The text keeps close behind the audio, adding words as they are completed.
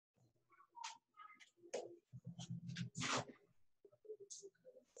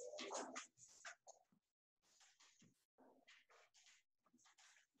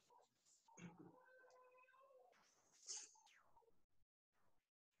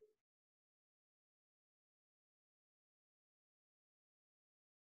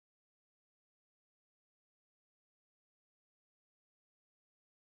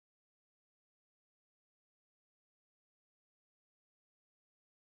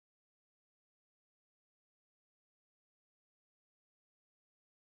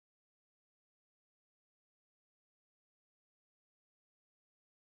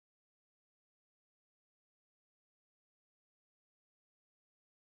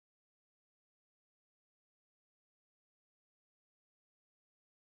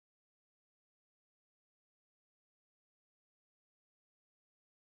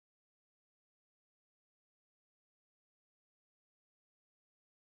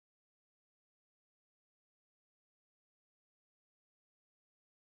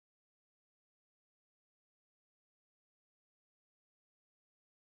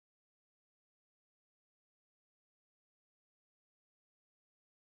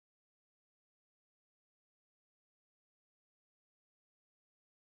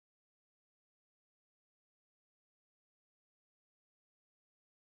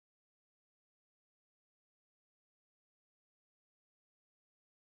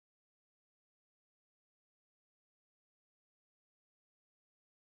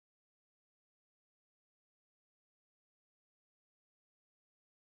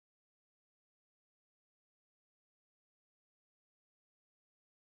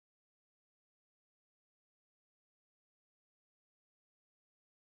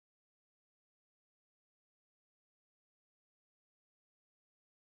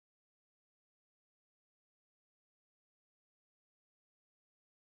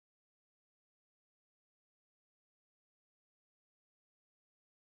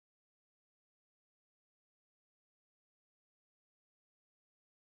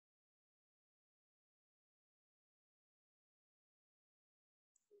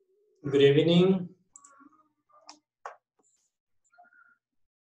Good evening.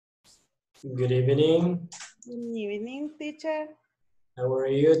 Good evening. Good evening, teacher. How are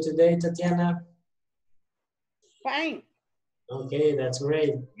you today, Tatiana? Fine. Okay, that's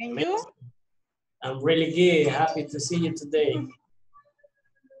great. And you? I'm really good. Happy to see you today.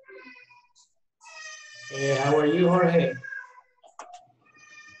 How are you, Jorge?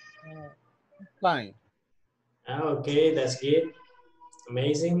 Fine. Okay, that's good.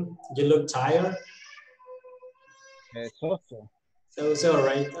 Amazing. You look tired? So,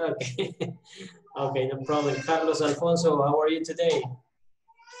 right? Okay. Okay, no problem. Carlos Alfonso, how are you today?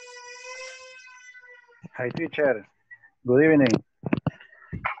 Hi, teacher. Good evening.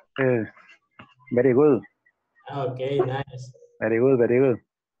 Very good. Okay, nice. Very good, very good.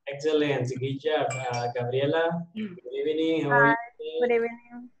 Excellent. Good job. Gabriela, good evening. How are you today? Good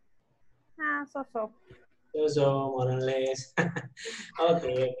evening. So. So, more or less.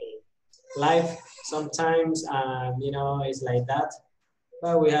 Okay. Life sometimes, you know, it's like that,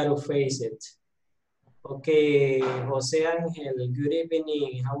 but we have to face it. Okay, Jose Angel, good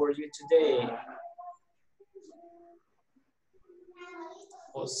evening. How are you today?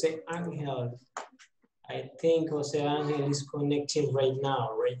 Jose Angel. I think Jose Angel is connecting right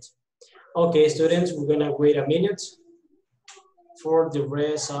now, right? Okay, students, we're gonna wait a minute for the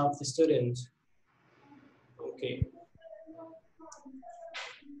rest of the students. Okay.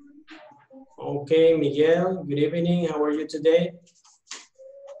 Okay, Miguel, good evening. How are you today?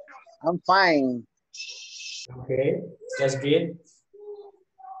 I'm fine. Okay, that's good.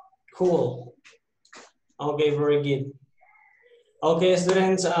 Cool. Okay, very good. Okay,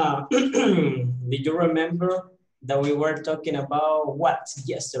 students, did you remember that we were talking about what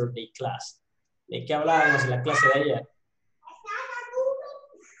yesterday class? ¿De qué hablábamos en la clase de ayer?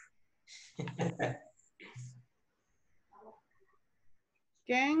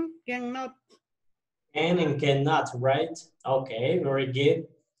 Can not. Can and cannot, right? Okay, very good.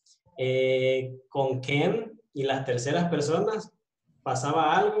 Con can y las terceras personas,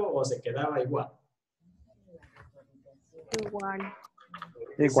 ¿pasaba algo o se quedaba igual? Igual.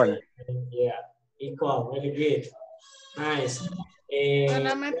 Equal. Yeah, equal, very good. Nice.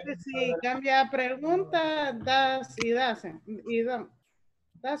 Solamente si cambia pregunta, das y dasen. Y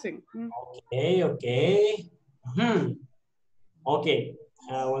dasen. Okay, okay. Okay,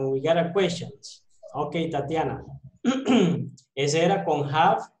 when we got a questions. Okay, Tatiana. Ese era con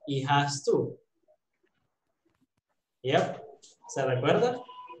have y has to. Yep. ¿Se recuerda?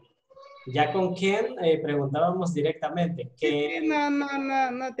 Ya con quién preguntábamos directamente. Sí,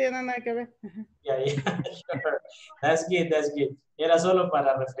 no tiene nada que ver. Yeah, yeah, sure. That's good, that's good. Era solo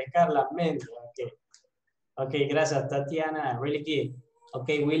para refrescar la mente. Okay. Okay, gracias, Tatiana. Really good.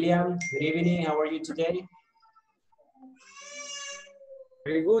 Okay, William, good evening. How are you today?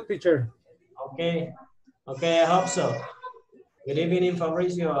 Very good, teacher. Okay. Okay, I hope so. Good evening,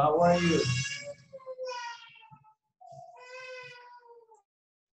 Fabricio. How are you?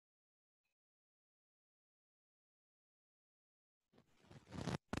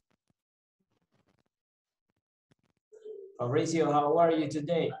 Fabricio, how are you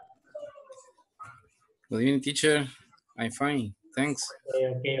today? Good evening, teacher. I'm fine. Thanks.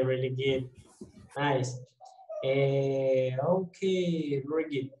 Okay, really good. Nice. Okay, very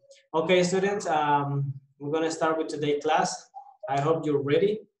good. Okay, students, we're gonna start with today's class. I hope you're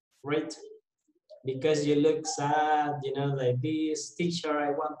ready, right? Because you look sad, you know, like this, teacher, I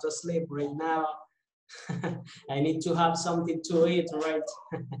want to sleep right now. I need to have something to eat, right?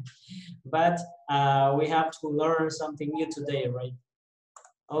 But we have to learn something new today, right?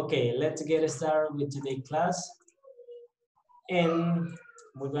 Okay, let's get started with today's class. And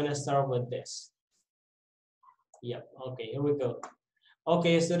we're gonna start with this. Yep, okay, here we go.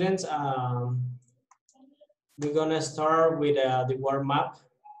 Okay, students, we're gonna start with the warm-up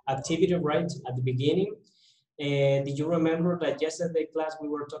activity right at the beginning. Did you remember that yesterday class we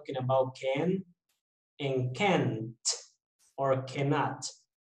were talking about can and can't or cannot,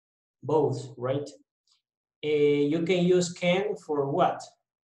 both, right? You can use can for what?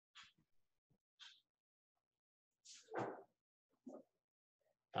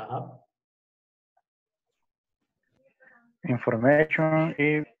 Information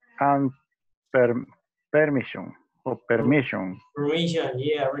and permission or permission. Permission,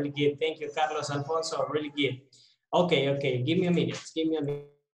 yeah, really good. Thank you, Carlos Alfonso, really good. Okay, okay, give me a minute, give me a minute.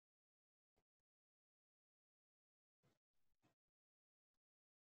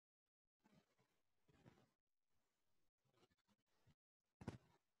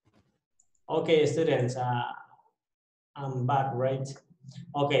 Okay, students, I'm back, right?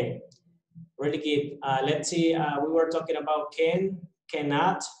 Okay, really good. Let's see, we were talking about can,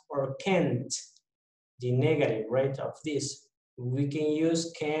 cannot, or can't, the negative, right, of this. We can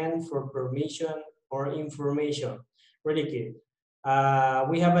use can for permission or information. Really good.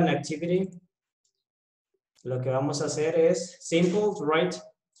 We have an activity. Lo que vamos a hacer es simple, right?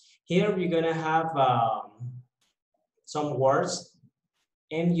 Here we're gonna have some words,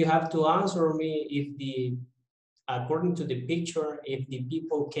 and you have to answer me if the, according to the picture, if the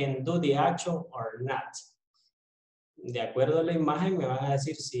people can do the action or not. De acuerdo a la imagen me van a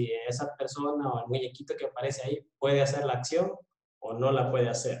decir si esa persona o el muñequito que aparece ahí puede hacer la acción o no la puede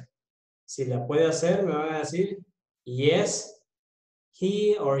hacer. Si la puede hacer, me van a decir yes,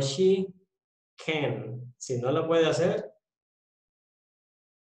 he or she can. Si no la puede hacer,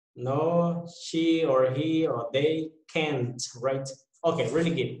 no, she or he or they can't, right? Okay, really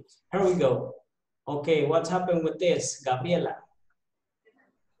good. Here we go. Okay, what's happened with this, Gabriela?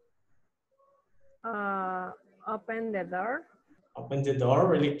 Open the door. Open the door,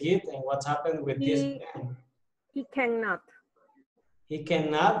 really good. And what's happened with this man? He cannot. He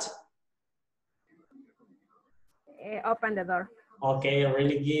cannot? Open the door. Okay,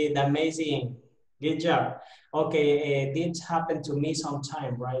 really good, amazing. Good job. Okay, this happened to me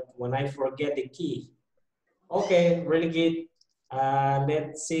sometime, right? When I forget the key. Okay, really good.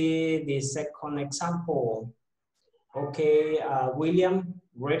 Let's see the second example. Okay, William,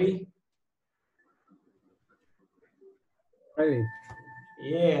 ready? Ready.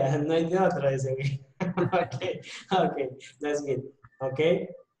 Yeah, no hay de otra, dice. Okay, okay, that's good. Okay.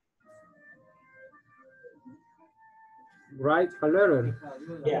 Write a letter.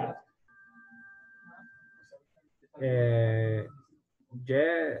 Yeah.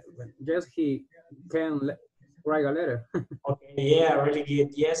 Yes, he can write a letter. Okay, yeah, really good.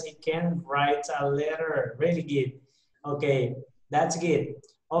 Yes, he can write a letter. Really good. Okay, that's good.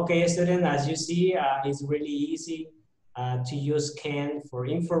 Okay, student, as you see, it's really easy to use can for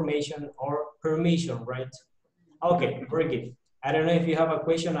information or permission, right? Okay, very good. I don't know if you have a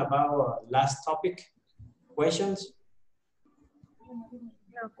question about last topic. Questions?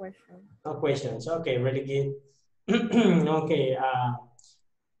 No question. No questions. Okay, really good. Okay.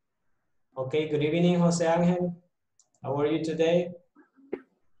 Okay, good evening, Jose Angel. How are you today?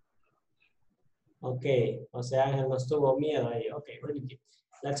 Okay, Jose Angel nos tuvo miedo ahí. Okay, really good.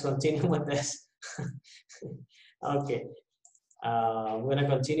 Let's continue with this. Okay. We're gonna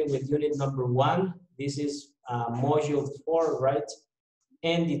continue with unit number 1. This is module 4, right?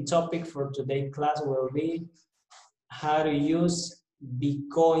 And the topic for today's class will be how to use be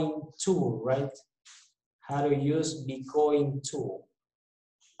going to, right? How to use be going to.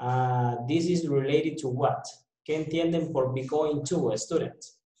 This is related to what? ¿Qué entienden por be going to,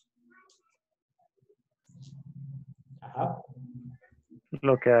 students? Ajá.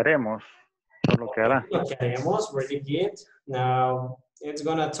 Lo que haremos. O lo que hará. Lo que haremos, really good. Now, it's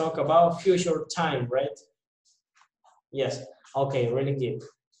gonna talk about future time, right? Yes, okay, really good.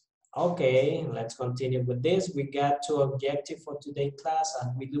 Okay, let's continue with this. We got two objectives for today's class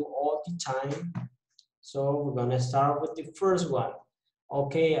and we do all the time. So we're gonna start with the first one.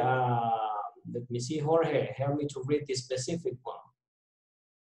 Okay, let me see, Jorge, help me to read the specific one.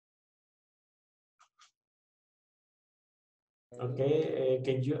 Okay,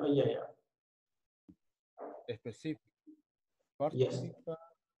 can you, yeah. Specific. Yes. Participants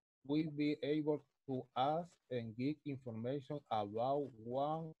will be able to ask and give information about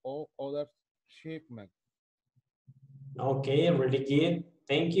one or other shipment. Okay, really good.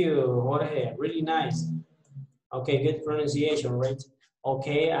 Thank you, Jorge, really nice. Okay, good pronunciation, right?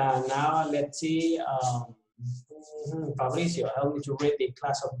 Okay, now let's see, Fabricio, help me to read the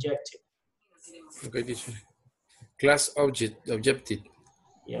class objective. Okay, teacher. Class objective.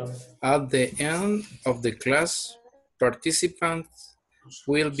 Yep. At the end of the class, participants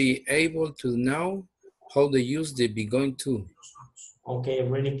will be able to know how to use the be going to. Okay,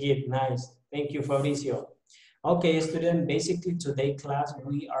 really good, nice. Thank you, Fabricio. Okay, student, basically today class,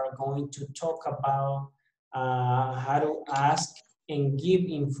 we are going to talk about how to ask and give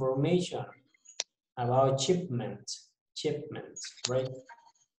information about shipments, right?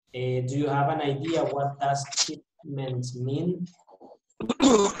 Do you have an idea what does shipments mean?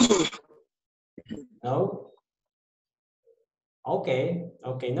 No? Okay,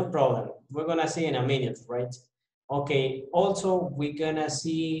 no problem. We're gonna see in a minute, right? Okay, also we're gonna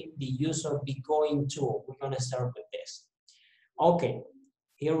see the use of be going to. We're gonna start with this. Okay,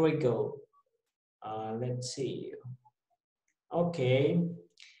 here we go. Let's see. Okay.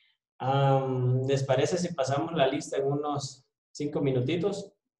 ¿Les parece si pasamos la lista en unos 5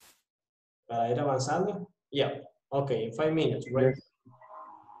 minutitos para ir avanzando? Yeah, okay, in 5 minutes, right?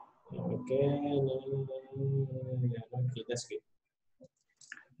 Yes. Okay, that's good.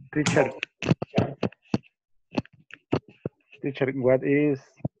 Teacher. Teacher, what is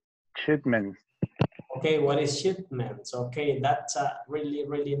shipment? Okay, what is shipments? Okay, that's a really,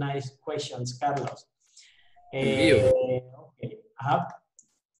 really nice question, Carlos. Envío. Okay,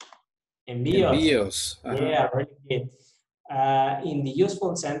 envíos. Envíos. Yeah, really good. In the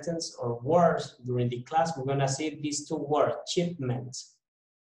useful sentence or words during the class, we're gonna see these two words, shipments.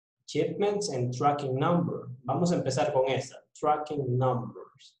 Shipments and tracking number. Vamos a empezar con esta, tracking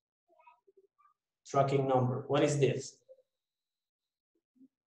numbers. Tracking number, what is this?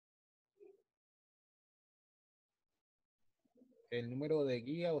 El número de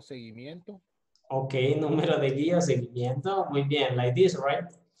guía o seguimiento. Okay, número de guía o seguimiento. Muy bien, like this, right?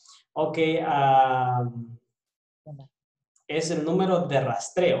 Okay, es el número de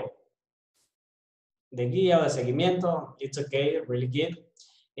rastreo. De guía o de seguimiento, it's okay, really good.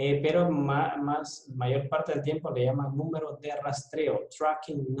 Pero mayor parte del tiempo le llaman número de rastreo,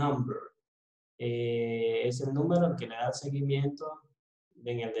 tracking number. Es el número al que le da seguimiento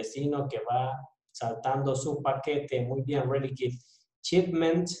en el destino que va saltando su paquete. Muy bien, really good.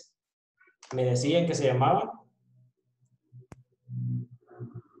 Shipment, me decían que se llamaba.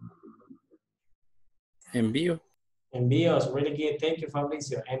 Envío. Envíos, really good. Thank you,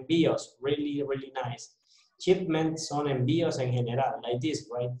 Fabricio. Envíos, really, really nice. Shipments son envíos en general, like this,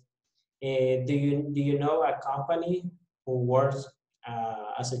 right? Do you know a company who works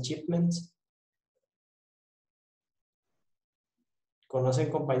as a shipment? ¿Conocen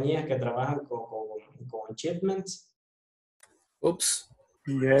compañías que trabajan con shipments? Oops.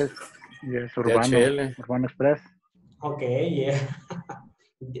 Yes, Urbano, DHL. Urbano Express. Okay, yeah.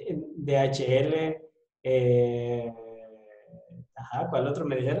 DHL. ¿Cuál otro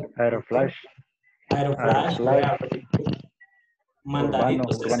me dijeron? Aeroflash. Aeroflash, yeah.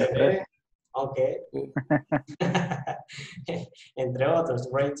 Mandaditos Urbano Express. Okay. Entre otros,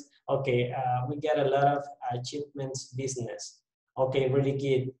 right? Okay, we get a lot of shipments business. Okay, really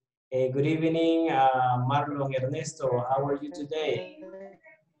good. Good evening, Marlon Ernesto. How are you today?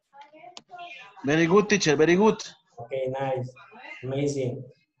 Very good, teacher. Very good. Okay, nice. Amazing.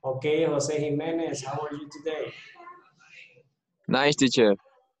 Okay, Jose Jimenez, how are you today? Nice, teacher.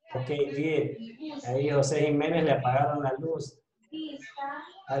 Okay, good. Ahí Jose Jimenez le apagaron la luz.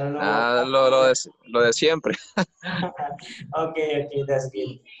 I don't know. Lo de siempre. Okay, that's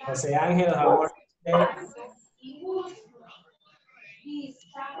good. Jose Ángel, how are you today?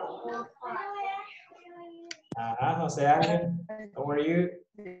 José Ángel, how are you?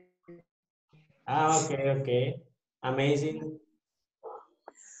 Okay, okay. Amazing.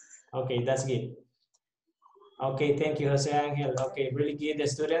 Okay, that's good. Okay, thank you, Jose Angel. Okay, really good,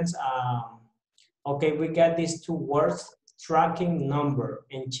 students. Okay, we got these two words, tracking number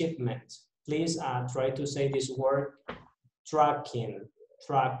and shipment. Please try to say this word, tracking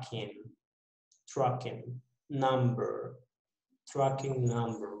number,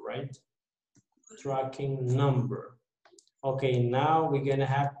 right? Tracking number. Okay, now we're gonna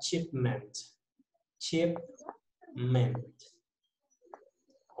have shipment.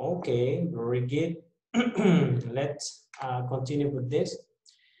 Okay, very good. Let's continue with this.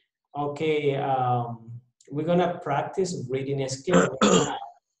 Okay, we're gonna practice reading skill.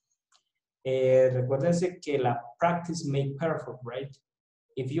 Recuérdense que la practice make perfect, right?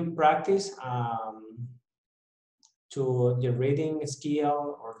 If you practice to the reading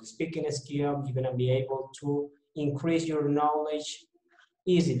skill or the speaking skill, you're gonna be able to increase your knowledge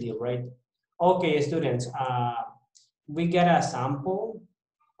easily, right? Okay, students, we got a sample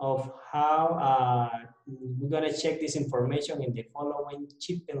of how we're gonna check this information in the following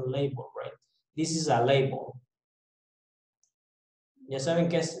shipping label, right? This is a label. ¿Ya saben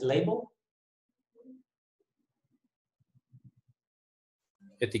qué es label?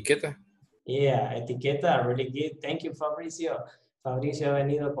 Etiqueta. Yeah, etiqueta, really good. Thank you, Fabricio. Fabricio ha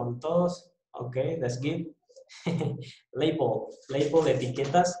venido con todos. Okay, that's good. label de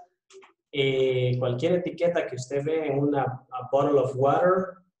etiquetas. Cualquier etiqueta que usted ve en una a bottle of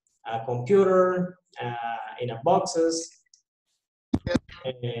water, a computer, in a boxes,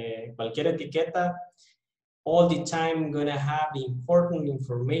 cualquier etiqueta, all the time gonna have important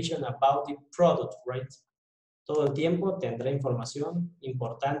information about the product, right? Todo el tiempo tendrá información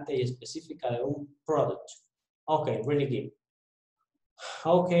importante y específica de un product. Okay, really good.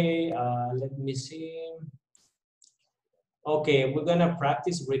 Okay, let me see. Okay, we're gonna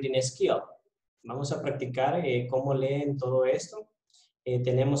practice reading skill. Vamos a practicar cómo leen todo esto.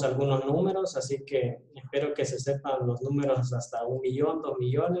 Tenemos algunos números, así que espero que se sepan los números hasta 1 millón, 2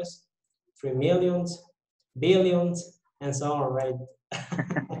 millones, 3 millions, billions, and so on, right?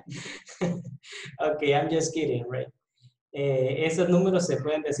 Okay, I'm just kidding, right? Esos números se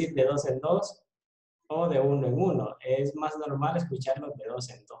pueden decir de 2 en 2 o de 1 en 1. Es más normal escucharlos de 2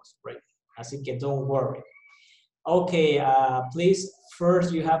 en 2, right? Así que don't worry. Okay, please,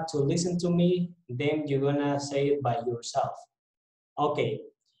 first you have to listen to me, then you're gonna say it by yourself. Okay,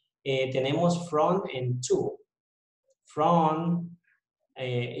 tenemos from and to. From,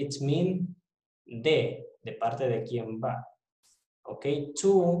 it means de parte de quien va. Okay,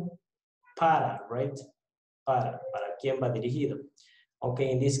 to, para, right? Para quien va dirigido. Okay,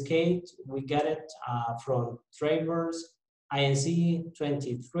 in this case, we got it from Travers, INC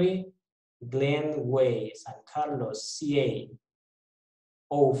 23, Glen Way, San Carlos, CA,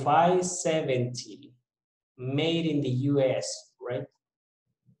 0570, made in the US, right?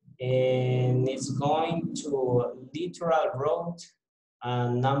 And it's going to Litoral Road,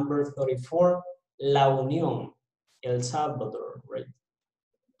 number 34, La Unión, El Salvador, right?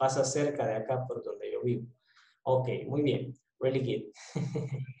 Pasa cerca de acá por donde yo vivo. Okay, muy bien, really good.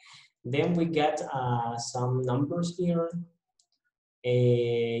 Then we got some numbers here.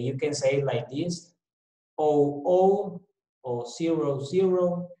 You can say it like this, 00 or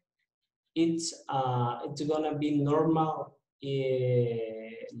 00. It's gonna be normal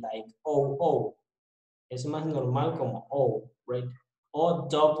like 00. Es más normal como O, right? O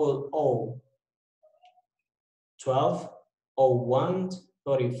double O. 12, 01,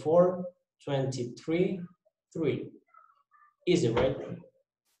 34, 23, 3. Easy, right?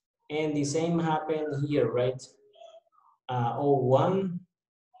 And the same happened here, right? 01,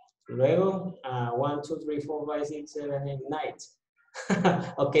 luego 1, 2, 3, 4, 5, 6, 7, 8, 9.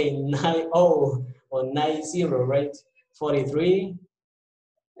 Okay, 90 or 90, right? 43,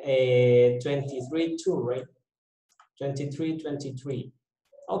 23, 2, right? 23, 23.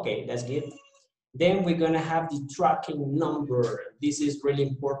 Okay, that's good. Then we're gonna have the tracking number. This is really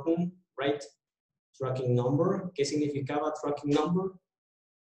important, right? Tracking number. ¿Qué significaba tracking number?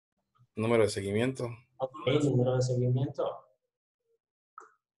 Número de seguimiento. Okay, número de seguimiento.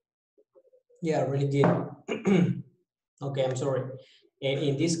 Yeah, really good. Okay, I'm sorry.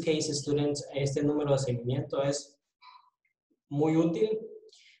 In this case, students, este número de seguimiento es muy útil.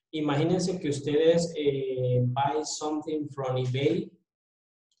 Imagínense que ustedes buy something from eBay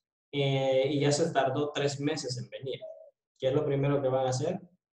y ya se tardó 3 meses en venir. ¿Qué es lo primero que van a hacer?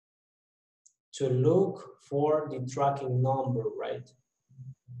 To look for the tracking number, right?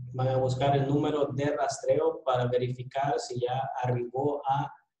 Van a buscar el número de rastreo para verificar si ya arribó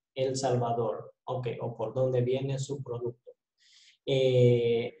a El Salvador. Okay, o por dónde viene su producto.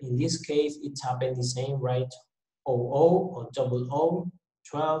 In this case, it happened the same, right? 00 or 00,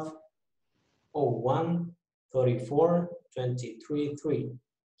 12, 01, 34, 23, 3.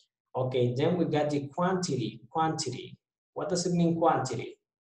 Okay, then we got the quantity. Quantity. What does it mean, quantity?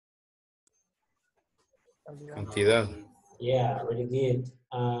 Cantidad. Yeah, really good.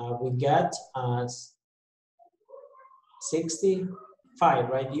 We got 65,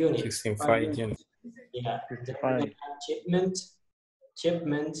 right? Units. 65 units. Yeah. Then we 55. got shipment.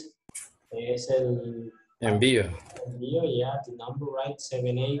 Shipment es el Envío. envío, yeah, the number, right?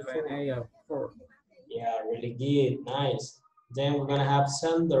 784. 784. Yeah, really good. Nice. Then we're gonna have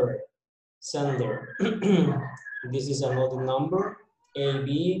sender. Sender. This is another number.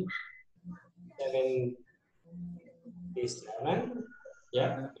 AB 77.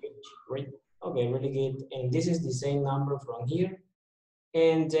 Yeah, great. Okay, really good. And this is the same number from here.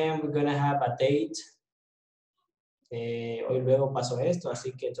 And then we're gonna have a date. Hoy luego pasó esto,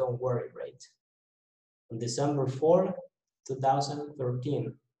 así que don't worry, right? On December 4,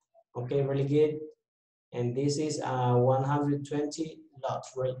 2013. Okay, really good. And this is 120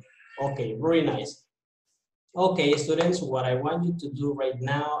 lots, right? Okay, very nice. Okay, students, what I want you to do right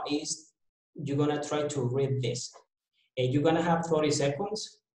now is you're gonna try to read this. And you're gonna have 30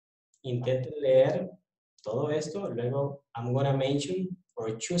 seconds. Intenten leer todo esto. Luego I'm gonna mention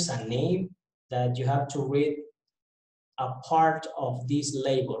or choose a name that you have to read a part of this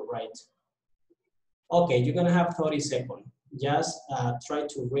label, right? Okay, you're gonna have 30 seconds. Just try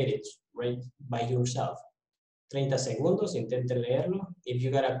to read it, right, by yourself. 30 segundos, intente leerlo. If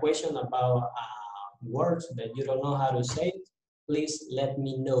you got a question about words that you don't know how to say, please let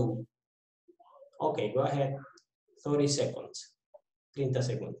me know. Okay, go ahead. 30 seconds. 30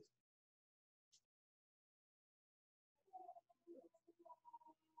 segundos.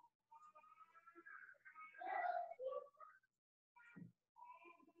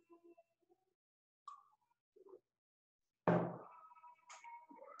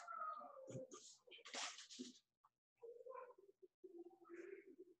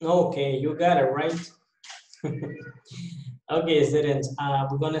 Okay, you got it, right? Okay, students,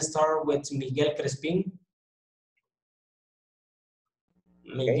 we're gonna start with Miguel Crespin.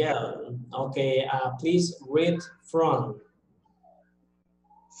 Miguel, okay, please read from.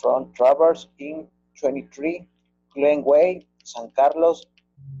 From Travers in 23, Glenway, San Carlos,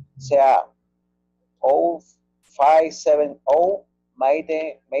 CA 0570, made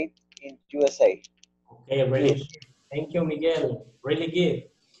in USA. Okay, really good. Thank you, Miguel. Really good.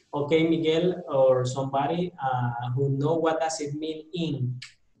 Okay, Miguel, or somebody who know what does it mean ink?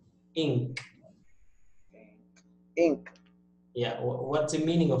 Ink. Ink. Yeah, what's the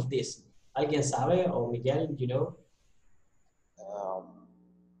meaning of this? ¿Alguien sabe? O Miguel, you know?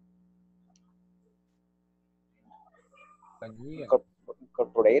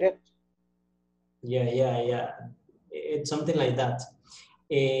 Incorporated. Yeah. It's something like that.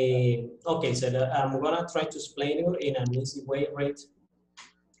 Okay, so I'm gonna try to explain it in an easy way, right?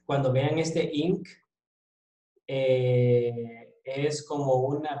 Cuando vean este ink, es como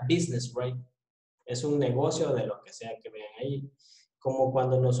una business, right? Es un negocio de lo que sea que vean ahí. Como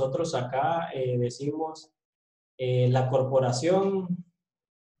cuando nosotros acá decimos la corporación,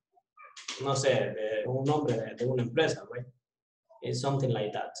 no sé, de un nombre de una empresa, right? It's something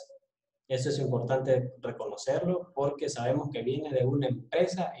like that. Eso es importante reconocerlo porque sabemos que viene de una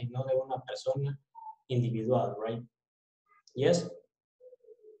empresa y no de una persona individual, right? Yes?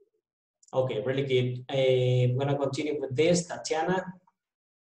 Okay, really good. I'm gonna continue with this. Tatiana,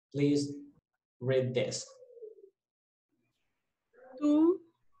 please read this. Two,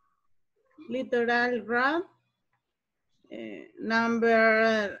 literal road,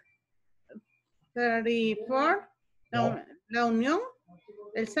 number 34, Yeah. La Unión,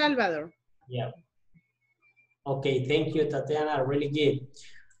 El Salvador. Yeah. Okay, thank you, Tatiana. Really good.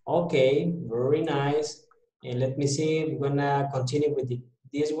 Okay, very nice. And let me see, we're gonna continue with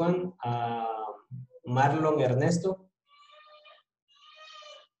this one. Marlon Ernesto.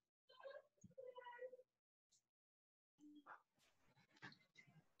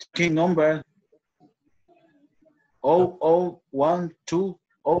 Tracking number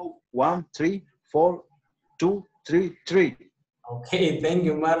 001201342233. Okay, thank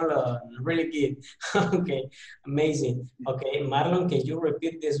you, Marlon. Really good. Okay, amazing. Okay, Marlon, can you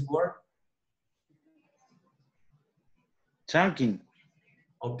repeat this word? Tracking.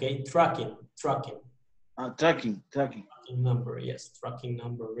 Okay, tracking. Tracking. Tracking number, yes, tracking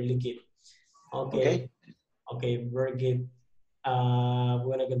number, really good. Okay, very good.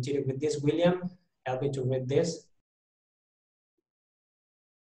 We're gonna continue with this. William, help me to read this.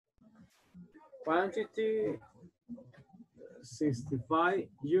 Quantity 65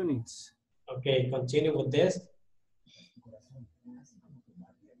 units. Okay, continue with this.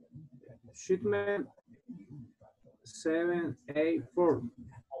 Shipment 784.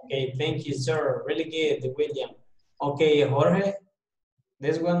 Okay, thank you, sir. Really good, William. Okay, Jorge,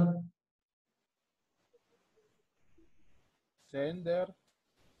 this one. Sender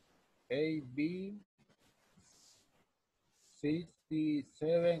AB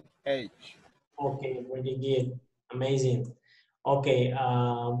 67H. Okay, really good. Amazing. Okay,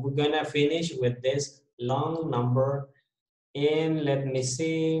 we're gonna finish with this long number. And let me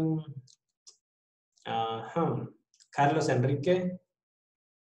see. Carlos Enrique.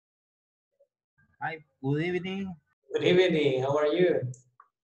 Hi, good evening. Good evening. How are you?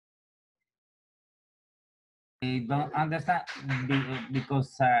 I don't understand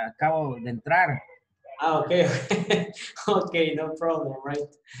because acabo de entrar. Ah, okay. Okay, no problem, right?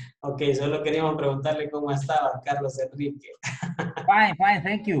 Okay, solo queríamos preguntarle cómo estaba Carlos Enrique. Fine, fine,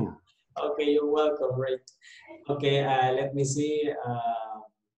 thank you. Okay, you're welcome, right? Okay, let me see.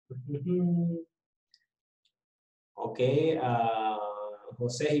 Okay,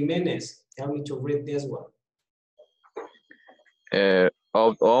 Jose Jimenez, help me to read this one.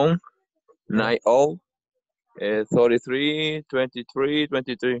 Out on 90 33 23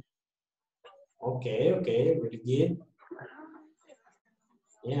 23. Okay, okay, really good.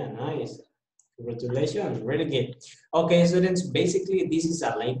 Yeah, nice. Congratulations, really good. Okay, students, basically this is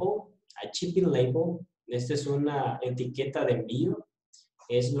a label, a shipping label. Esta es una etiqueta de envío.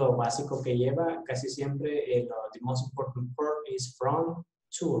 Es lo básico que lleva. Casi siempre the most important part is from,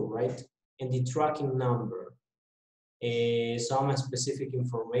 to, right? And the tracking number. Some specific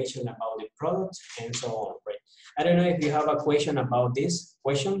information about the product and so on, right? I don't know if you have a question about this.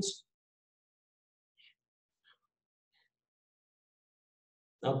 Questions?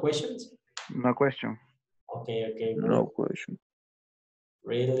 No questions? No question. Okay, okay. No question.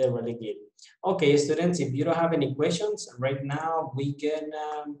 Really, really good. Okay, students, if you don't have any questions, right now we can,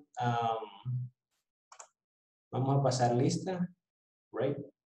 vamos a pasar lista, right?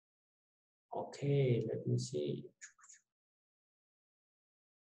 Okay, let me see.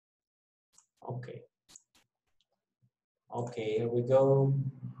 Okay. Okay, here we go.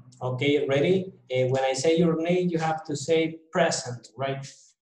 Okay, ready? When I say your name, you have to say present, right?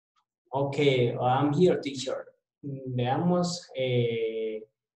 Okay, I'm here, teacher. Veamos.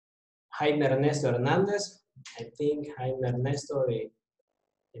 Jaime Ernesto Hernández. I think Jaime Ernesto,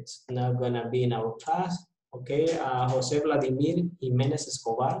 it's not gonna be in our class. Okay, Jose Vladimir Jimenez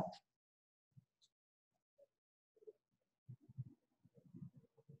Escobar.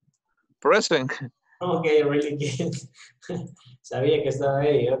 Present. Okay, really good. Sabía que estaba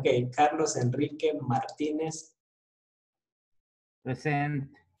ahí. Okay, Carlos Enrique Martínez. Present.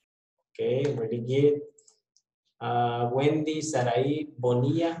 Okay, really good. Wendy Saraí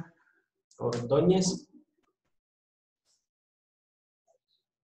Bonilla Ordóñez.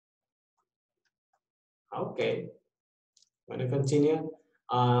 Okay. Want to continue?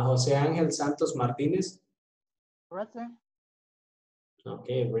 José Ángel Santos Martínez. Present.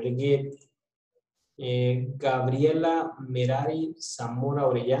 Okay, really good. Gabriela Merari Zamora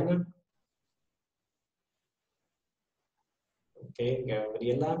Orellana. Ok,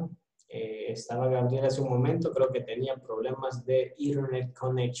 Gabriela. Estaba Gabriela hace un momento, creo que tenía problemas de internet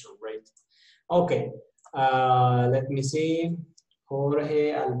connection, right? Ok, let me see.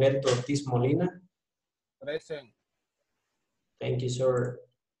 Jorge Alberto Ortiz Molina. Present. Thank you, sir.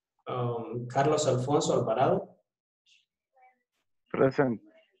 Carlos Alfonso Alvarado. Present.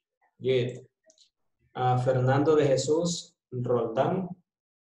 Good. Fernando de Jesús Roldán.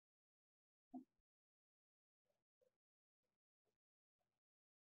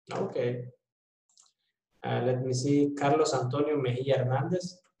 Okay. Let me see. Carlos Antonio Mejía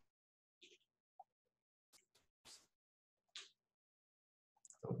Hernández.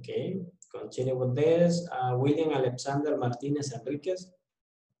 Okay. Continue with this. William Alexander Martinez Enriquez.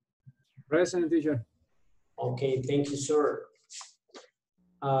 Present, teacher. Okay, thank you, sir.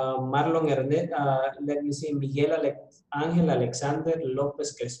 Marlon Ernest, let me see. Miguel Ángel Alexander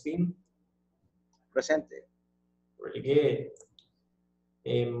López Crespín. Presente. Really good.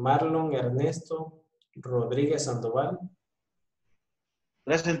 Marlon Ernesto Rodríguez Sandoval.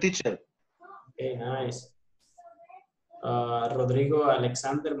 Present, teacher. Okay, nice. Rodrigo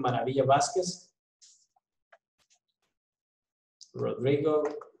Alexander Maravilla Vázquez. Rodrigo.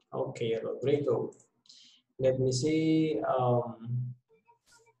 Okay, Rodrigo. Let me see.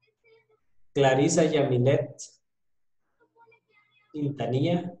 Clarisa Yamilet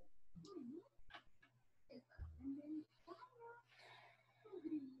Quintanilla.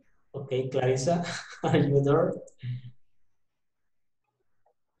 Ok, Okay, Clarissa, are you there?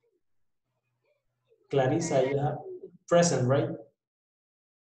 Clarissa, you have present, right?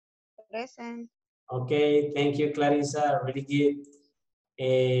 Present. Okay, thank you, Clarissa. Really good.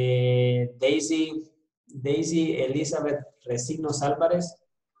 Daisy Elizabeth Resignos Álvarez.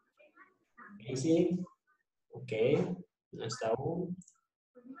 Daisy, ok, no está aún.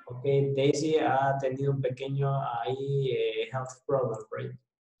 Ok, Daisy ha tenido un pequeño ahí health problem, right?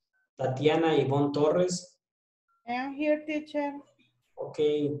 Tatiana Ivonne Torres. I am here, teacher.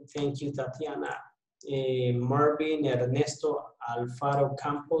 Okay, thank you, Tatiana. Marvin Ernesto Alfaro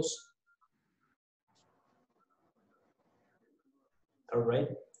Campos. All right.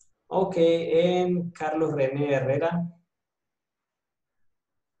 Okay, and Carlos René Herrera.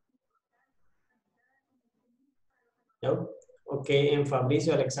 No. Okay, and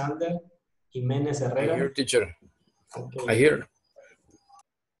Fabricio Alexander Jimenez I Herrera. hear, teacher. Okay. I hear.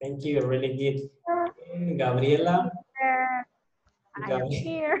 Thank you, really good. And Gabriela. I am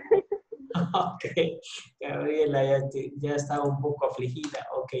here. Okay, Gabriela ya está un poco afligida.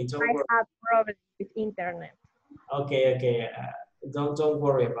 Okay, don't I worry. have problems with internet. Okay, don't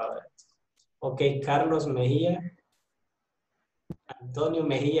worry about it. Okay, Carlos Mejía. Antonio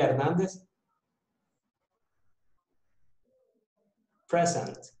Mejía Hernández.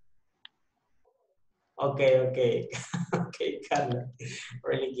 Present. Okay, okay, Carlos.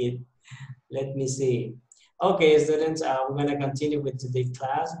 Really good. Let me see. Okay, students, we're gonna continue with today's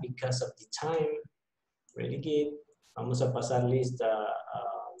class because of the time. Really good. Vamos a pasar lista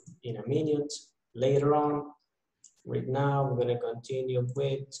in a minute. Later on, right now, we're gonna continue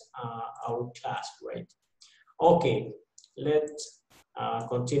with our class, right? Okay, let's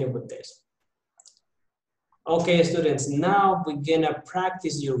continue with this. Okay, students, now we're gonna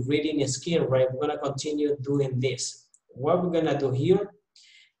practice your reading skill, right? We're gonna continue doing this. What we're gonna do here,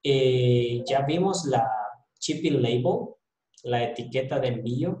 ya vimos la shipping label, la etiqueta de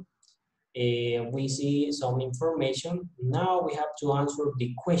envío. We see some information. Now we have to answer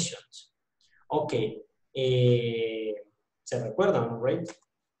the questions. Okay, ¿se recuerdan, right?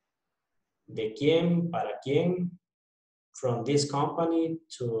 ¿De quién, para quién? From this company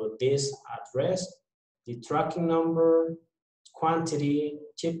to this address, the tracking number, quantity,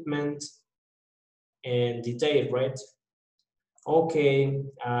 shipment, and the date, right? Okay,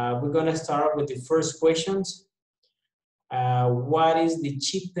 we're gonna start with the first questions. What is the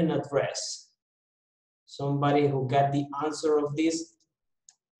shipping address? Somebody who got the answer of this?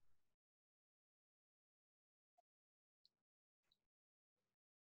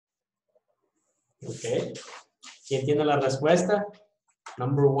 Okay. ¿Quién tiene la respuesta?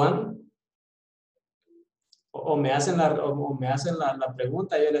 Number one. O me hacen la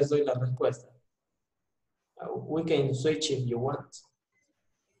pregunta, yo les doy la respuesta. We can switch if you want.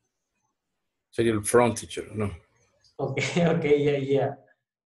 Sería el front, teacher, no. Okay, yeah.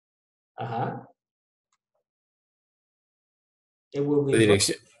 Ajá. It will be La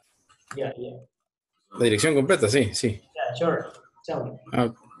dirección. Yeah. La dirección completa, sí. Yeah, sure. Tell me.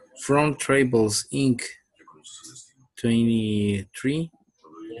 From Travels Inc. 23.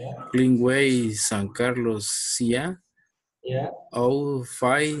 Yeah. Greenway, San Carlos, CIA. Yeah.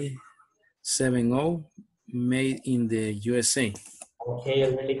 0570, made in the USA. Okay,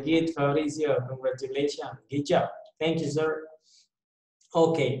 really good, Fabricio. Congratulations. Good job. Thank you, sir.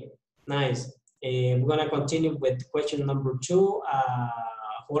 Okay, nice. We're gonna continue with question number 2.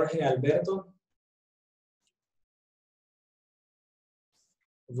 Jorge Alberto.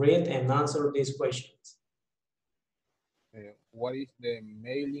 Read and answer these questions. What is the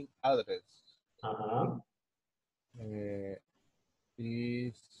mailing address?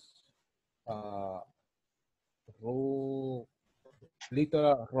 Is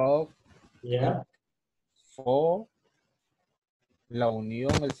Little Rock. Yeah. 4, La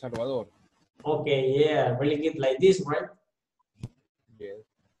Unión, El Salvador. Okay, yeah, really good, like this, right? Yes.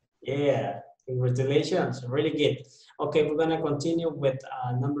 Yeah, congratulations, really good. Okay, we're gonna continue with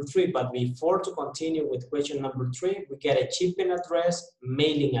number 3, but before to continue with question number 3, we get a shipping address,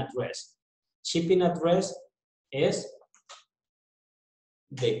 mailing address. Shipping address is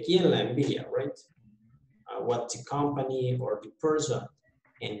de quién la envía, right? What the company or the person,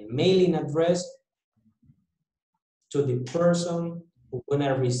 and mailing address to the person who's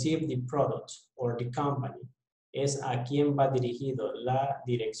gonna receive the product or the company. Es a quien va dirigido la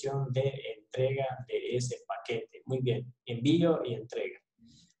dirección de entrega de ese paquete. Muy bien, envío y entrega.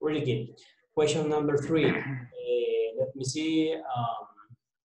 Really good. Question number 3. Let me see.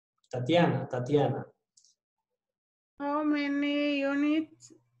 Tatiana. How many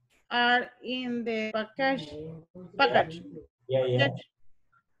units are in the package? Yeah.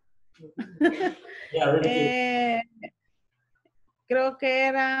 Yeah, really good. Creo que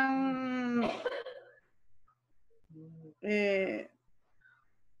eran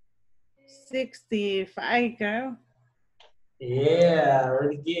 65, creo. Yeah,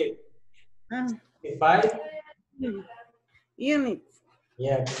 really good. Ah, 65? units.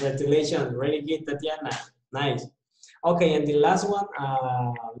 Yeah, congratulations. Really good, Tatiana. Nice. Okay, and the last one,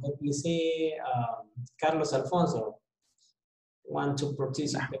 let me see, Carlos Alfonso. Want to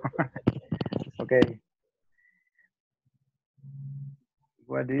participate? Okay.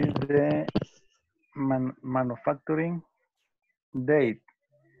 What is the manufacturing date?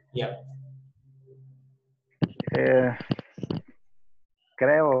 Yeah.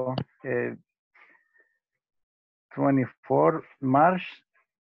 Creo 24 March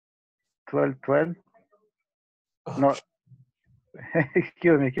 12. No,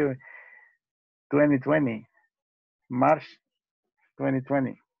 excuse me. 2020. March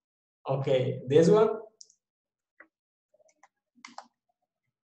 2020. Okay, this one?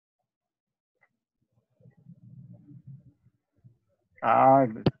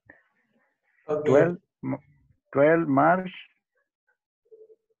 Okay. 12 March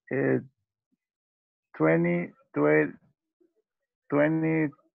 2020.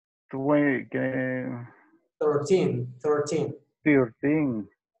 13.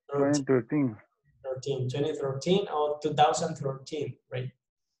 2013 or 2013, right?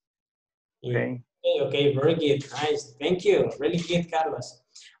 Yeah. Okay. Okay, very good. Nice. Thank you. Really good, Carlos.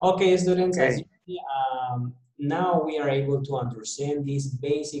 Okay, students, as you see, now we are able to understand this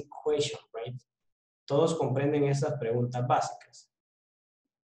basic question, right? Todos comprenden estas preguntas básicas.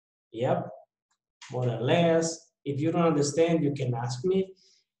 Yep, more or less. If you don't understand, you can ask me.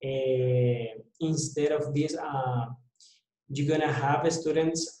 Instead of this, you're gonna have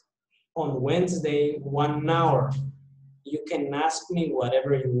students on Wednesday, 1 hour. You can ask me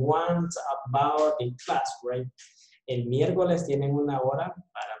whatever you want about the class, right? El miércoles tienen 1 hora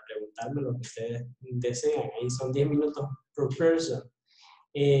para preguntarme lo que ustedes desean. Ahí son 10 minutos per person.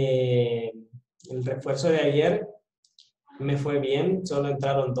 El refuerzo de ayer me fue bien, solo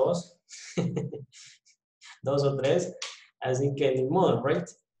entraron 2. 2 o 3. Así que ni modo, right?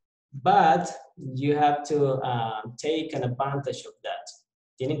 But you have to take an advantage of that.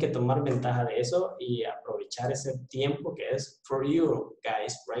 Tienen que tomar ventaja de eso y aprovechar ese tiempo que es for you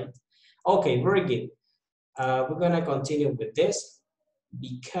guys, right? Okay, very good. We're gonna continue with this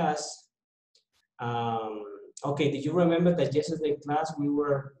because, okay, did you remember that yesterday class we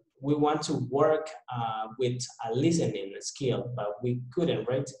want to work with a listening skill, but we couldn't,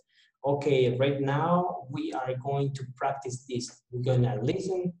 right? Okay, right now we are going to practice this. We're gonna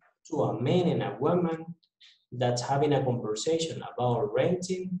listen to a man and a woman that's having a conversation about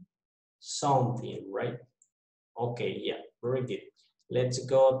renting something, right? Okay, yeah, very good. Let's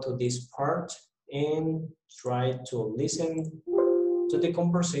go to this part and try to listen to the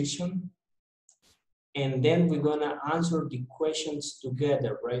conversation. And then we're gonna answer the questions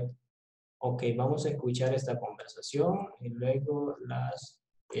together, right? Ok, vamos a escuchar esta conversación y luego las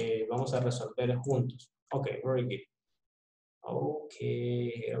vamos a resolver juntos. Ok, very good.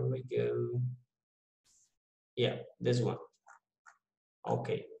 Okay, here we go. Yeah, this one.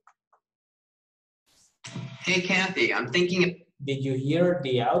 Okay. Hey, Kathy, I'm thinking. Did you hear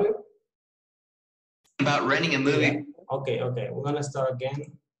the audio? About renting a movie. Yeah. Okay, we're gonna start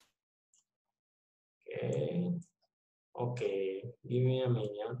again. Okay, give me a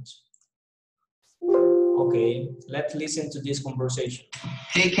minute. Okay, let's listen to this conversation.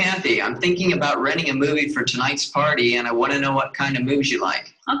 Hey, Kathy, I'm thinking about renting a movie for tonight's party, and I want to know what kind of movies you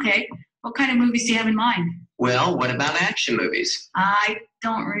like. Okay, what kind of movies do you have in mind? Well, what about action movies? I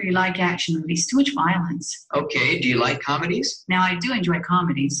don't really like action movies, too much violence. Okay, do you like comedies? Now, I do enjoy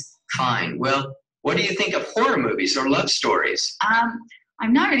comedies. Fine, well, what do you think of horror movies or love stories?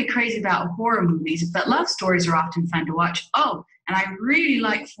 I'm not really crazy about horror movies, but love stories are often fun to watch. Oh, and I really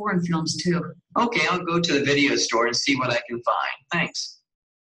like foreign films too. Okay, I'll go to the video store and see what I can find. Thanks.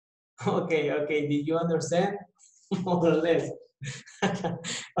 Okay, did you understand? More or less.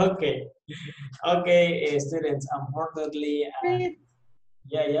 Okay, students, unfortunately,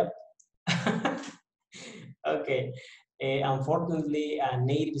 okay, unfortunately, a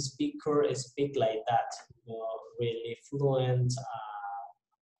native speaker speak like that, you know, really fluent,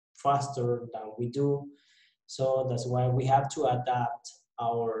 faster than we do. So that's why we have to adapt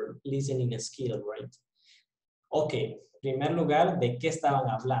our listening skill, right? Okay, primer lugar, ¿de qué estaban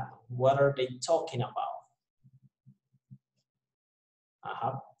hablando? What are they talking about?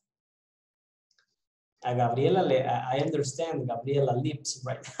 A Gabriela, I understand Gabriela lips,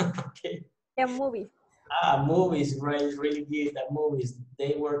 right? Okay. The movie. Movies, right? Really good at movies.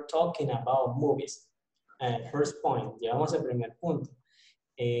 They were talking about movies. First point, llevamos el primer punto.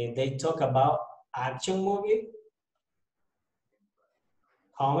 They talk about action movie,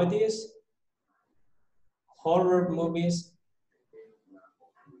 comedies, horror movies,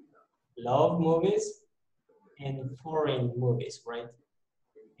 love movies, and foreign movies, right?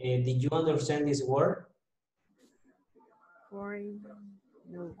 Did you understand this word? Foreign,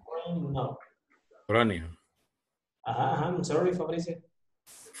 no. Foreign, no. Foráneo. I'm sorry, Fabricio.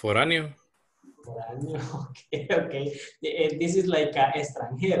 Foráneo. Foráneo, okay, okay. This is like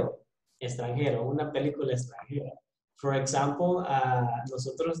extranjero, extranjero, una película extranjera. For example,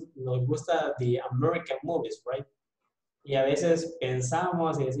 nosotros nos gusta the American movies, right? Y a veces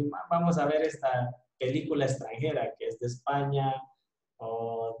pensamos y decimos, vamos a ver esta película extranjera que es de España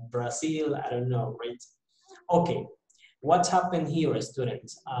o Brasil, I don't know, right? Okay, what's happened here,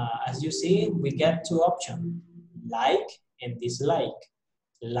 students? As you see, we get two options, like and dislike.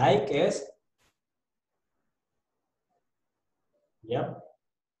 Like is, yep,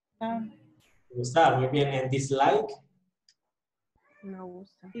 gustar, muy bien, and dislike, No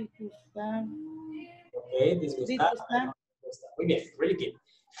gusta. okay, disgustar, muy bien, really good.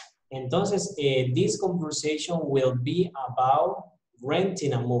 Entonces, this conversation will be about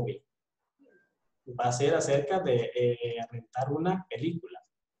renting a movie. Va a ser acerca de rentar una película.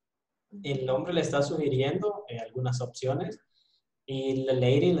 El nombre le está sugiriendo algunas opciones y la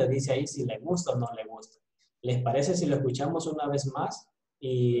lady le dice ahí si le gusta o no le gusta. ¿Les parece si lo escuchamos una vez más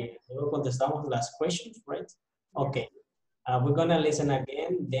y luego contestamos las questions, right? Okay. We're gonna listen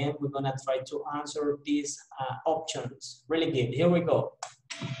again, then we're gonna try to answer these options. Really good. Here we go.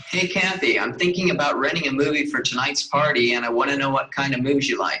 Hey, Kathy, I'm thinking about renting a movie for tonight's party, and I want to know what kind of movies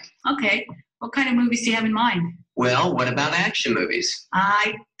you like. Okay, what kind of movies do you have in mind? Well, what about action movies?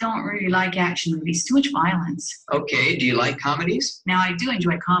 I don't really like action movies, too much violence. Okay, do you like comedies? Now, I do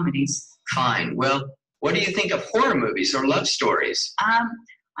enjoy comedies. Fine. Well, what do you think of horror movies or love stories?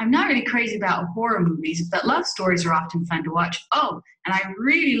 I'm not really crazy about horror movies, but love stories are often fun to watch. Oh, and I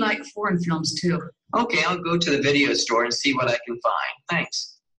really like foreign films too. Okay, I'll go to the video store and see what I can find.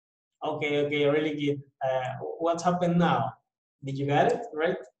 Thanks. Okay, okay, really good. What happened now? Did you get it,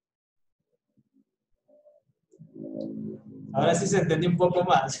 right? Ahora sí se entendió un poco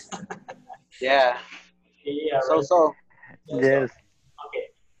más. Yeah. Yeah, So, right. so. Yes.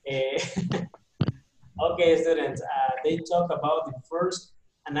 Okay. Okay, students, they talk about the first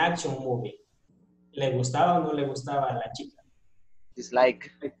an action movie. ¿Le gustaba o no le gustaba a la chica?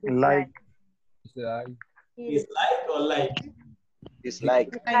 Dislike. Like. Dislike. Dislike or like?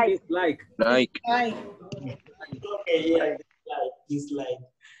 Dislike. Dislike. Like. Okay, yeah, dislike.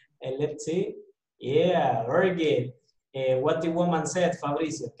 And let's see. Yeah, very good. What the woman said,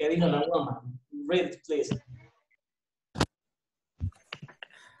 Fabricio. ¿Qué dijo la woman? Read it, please.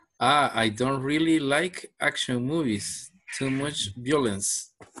 I don't really like action movies. Too much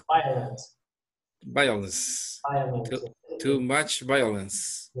violence. Violence. Violence. Violence. Too much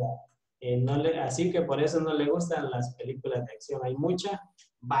violence. Yeah. Así que por eso no le gustan las películas de acción. Hay mucha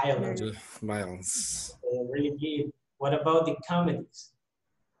violence. Violence. Really good. What about the comedies?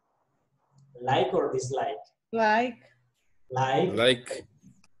 Like or dislike? Like. Like. Like.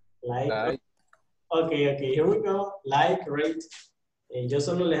 Like. Okay, okay, here we go. Like, right? Yo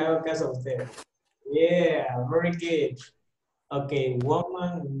solo les hago caso a ustedes. Yeah, very good. Okay,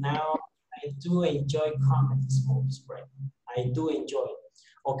 woman, now I do enjoy comedies movies, right? I do enjoy.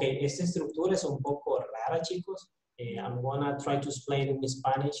 Okay, esta estructura es un poco rara, chicos. I'm gonna try to explain in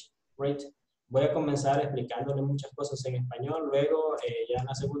Spanish, right? Voy a comenzar explicándole muchas cosas en español, luego ya en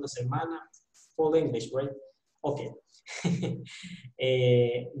la segunda semana, full English, right? Okay.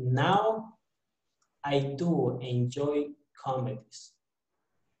 Now, I do enjoy comedies.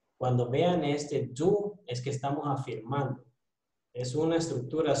 Cuando vean este do, es que estamos afirmando. Es una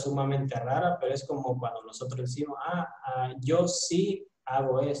estructura sumamente rara, pero es como cuando nosotros decimos, yo sí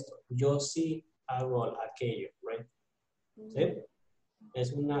hago esto, yo sí hago aquello, right? ¿Sí?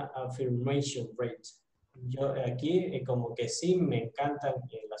 Es una affirmation rate. Yo aquí como que sí me encantan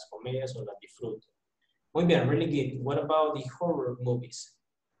las comedias o las disfruto. Muy bien, really good. What about the horror movies?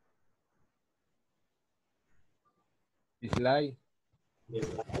 Dislike.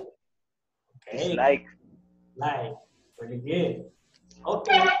 Dislike. Okay. Dislike. Like. Really good.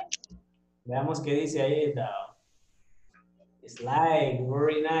 Okay. Veamos qué dice ahí. Dislike.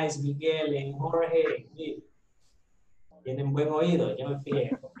 Very nice, Miguel and Jorge. Sí. Tienen buen oído, yo me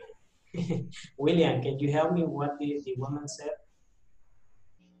fijé. Okay. William, can you help me what the woman said?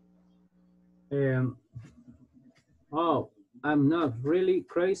 Oh, I'm not really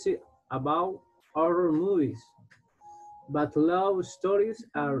crazy about horror movies, but love stories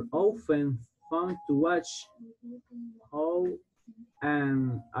are often fun to watch. Oh,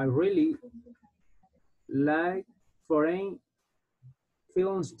 and I really like foreign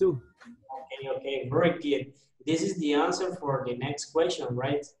films too. Okay, very good. This is the answer for the next question,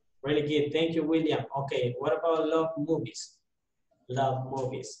 right? Really good. Thank you, William. Okay, what about love movies? Love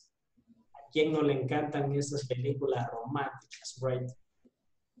movies. ¿A quién no le encantan esas películas románticas, right?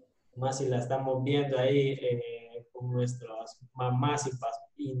 Más si la estamos viendo ahí con nuestras mamás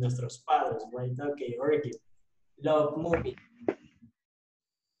y nuestros padres, right? Okay, very good. Love movie.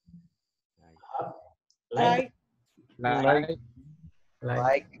 Like.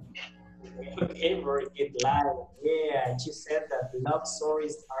 Okay, very good. Like, yeah, she said that love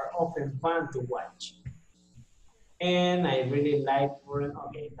stories are often fun to watch. And I really like foreign,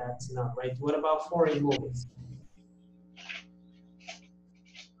 okay, that's not right. What about foreign movies?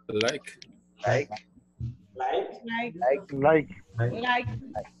 Like. Okay.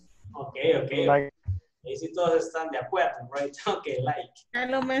 Like. Ahí sí todos están de acuerdo, right? Okay, like. Ya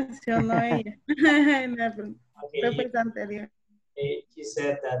lo mencionó ella en la respuesta anterior. He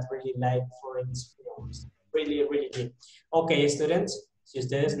said that really like foreign films. Really, really good. Okay, students, si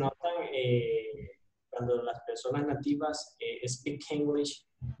ustedes notan, cuando las personas nativas speak English,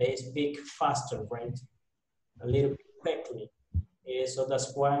 they speak faster, right? A little bit quickly. So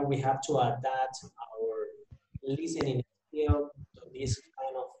that's why we have to adapt our listening skill to this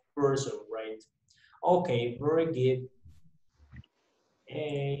kind of person, right? Okay, very good.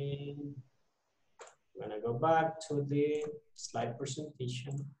 And I'm gonna go back to the slide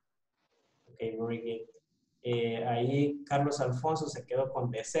presentation. Okay, very good. Ahí Carlos Alfonso se quedó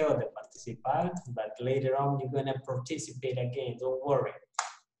con deseo de participar, but later on you're gonna participate again, don't worry.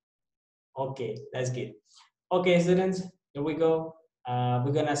 Okay, that's good. Okay, students, here we go.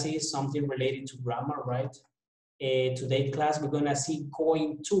 We're gonna see something related to grammar, right? Today class, we're gonna see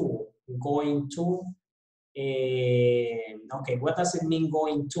going to. Okay, what does it mean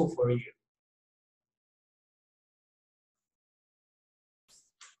going to for you?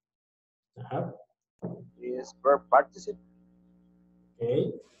 Is verb participle.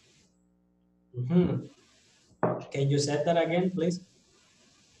 Okay. Can you say that again, please?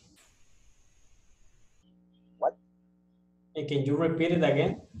 What? Can you repeat it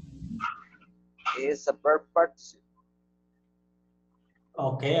again? Is a verb participle.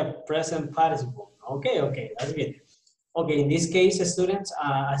 Okay, a present participle. Okay, that's good. Okay, in this case, students,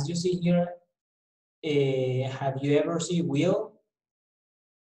 as you see here, have you ever seen will?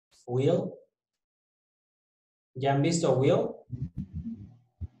 Will? ¿Ya han visto will?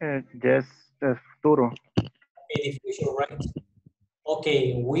 Yes, es futuro. Okay, the future, right?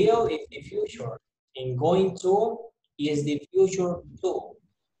 Okay, will is the future, and going to is the future too.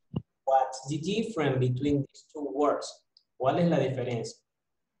 What's the difference between these two words? ¿Cuál es la diferencia?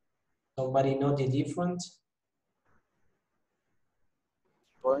 Somebody know the difference?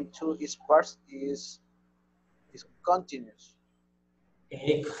 Going to is past is continuous.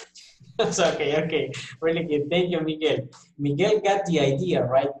 Okay, okay, really good. Thank you, Miguel. Miguel got the idea,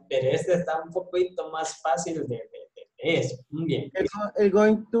 right? Pero este está un poquito más fácil de eso. Bien. El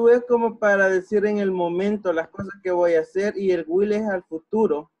going to es como para decir en el momento las cosas que voy a hacer y el will es al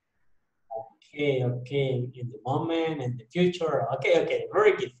futuro. Okay. In the moment, in the future. Okay,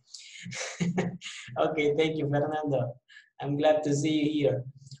 very good. Okay, thank you, Fernando. I'm glad to see you here.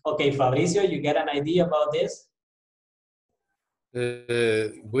 Okay, Fabricio, you get an idea about this?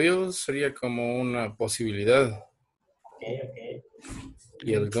 Will sería como una posibilidad. Okay.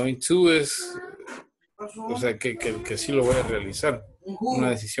 Y el going to es, o sea, que sí lo voy a realizar. Una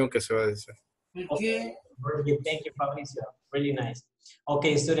decisión que se va a hacer. Okay, very good. Thank you, Fabricio. Really nice.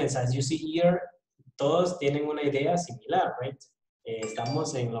 Okay, students, as you see here, todos tienen una idea similar, right?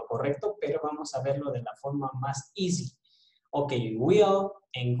 Estamos en lo correcto, pero vamos a verlo de la forma más easy. Okay, will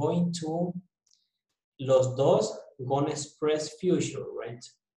and going to, los dos gonna express future, right?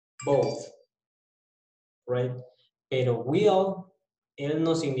 Both, right? Pero will, él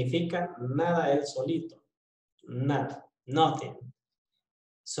no significa nada él solito. Nada, nothing.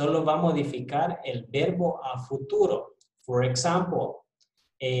 Solo va a modificar el verbo a futuro. For example,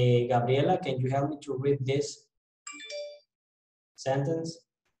 Gabriela, can you help me to read this sentence?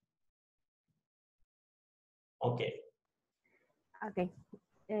 Okay. Okay.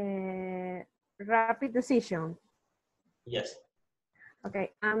 Rapid decision. Yes.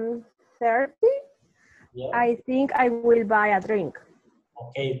 Okay, I'm 30. Yeah. I think I will buy a drink.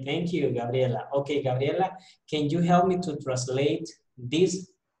 Okay, thank you, Gabriela. Okay, Gabriela, can you help me to translate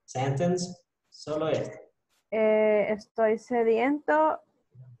this sentence? Solo esto. Estoy sediento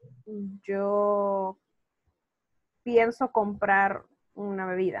Yo pienso comprar una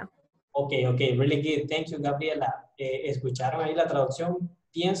bebida. Ok, really good. Thank you, Gabriela. ¿Escucharon ahí la traducción?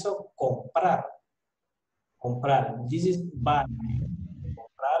 Pienso comprar. Comprar. This is buy.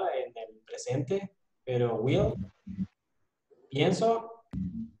 Comprar en el presente, pero will. Pienso.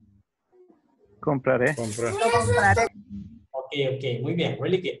 Compraré. Compraré. Ok, muy bien,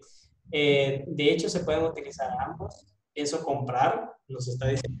 really good. De hecho, se pueden utilizar ambos. Pienso comprar, nos está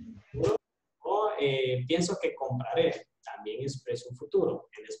diciendo futuro, o pienso que compraré, también expreso un futuro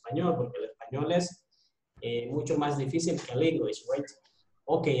en español, porque el español es mucho más difícil que el English, right?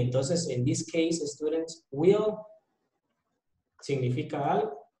 Ok, entonces, en this case, students, will significa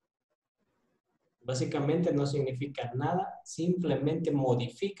algo. Básicamente no significa nada, simplemente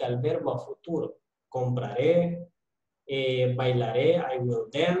modifica el verbo a futuro. Compraré, bailaré, I will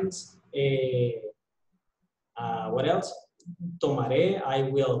dance. What else? Tomaré, I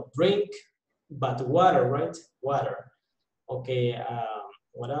will drink, but water, right? Water. Okay,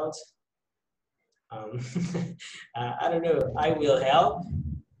 what else? I don't know. I will help,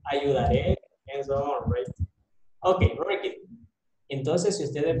 ayudaré, and so on, right? Okay, very good. Entonces, si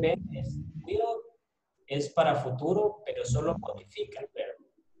ustedes ven, will es para futuro, pero solo modifica el verbo.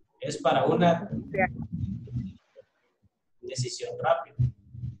 Es para una decisión rápida.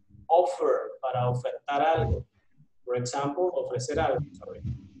 Offer, para ofertar algo. For example, ofrecer algo. Sorry.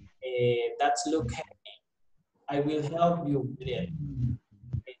 That's look at me. I will help you with it.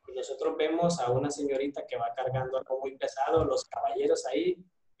 Nosotros vemos a una señorita que va cargando algo muy pesado. Los caballeros ahí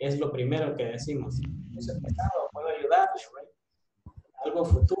es lo primero que decimos. Eso es pesado, puedo ayudarle, right? Algo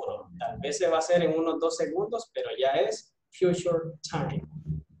futuro. Tal vez se va a hacer en unos 2 segundos, pero ya es future time.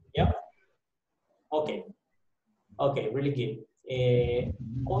 ¿Ya? Okay, really good.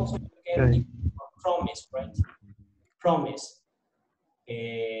 Also, you can promise, right? Promise.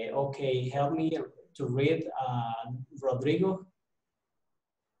 Okay, help me to read Rodrigo.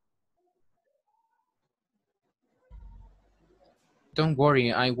 Don't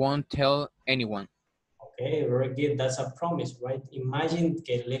worry, I won't tell anyone. Okay, very good. That's a promise, right? Imagine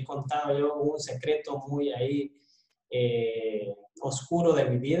que le he contado yo un secreto muy ahí oscuro de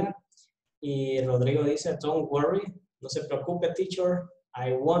mi vida. Y Rodrigo dice, don't worry, no se preocupe, teacher,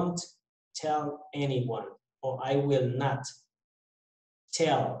 I won't tell anyone, or I will not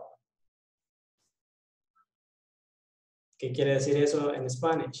tell. ¿Qué quiere decir eso en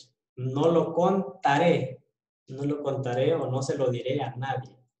Spanish? No lo contaré o no se lo diré a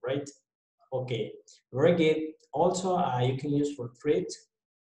nadie, right? Okay, very good. Also, you can use for treat.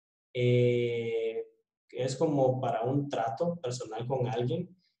 Es como para un trato personal con alguien.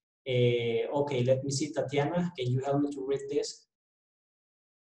 Okay, let me see, Tatiana. Can you help me to read this?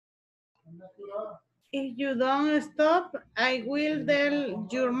 If you don't stop, I will tell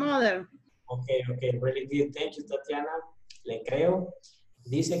your mother. Okay, really good. Thank you, Tatiana. Le creo.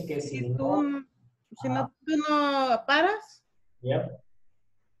 Dice que si no... tú no paras, Yep.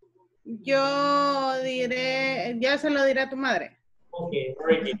 yo diré, ya se lo diré a tu madre. Okay,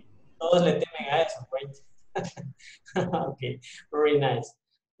 very good. Todos le temen a eso, right? Okay, very nice.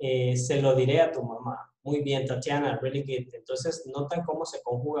 Se lo diré a tu mamá. Muy bien, Tatiana, really good. Entonces, notan cómo se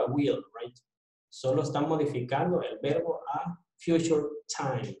conjuga will, right? Solo están modificando el verbo a future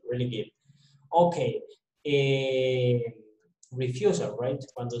time. Really good. Okay. Refusal, right?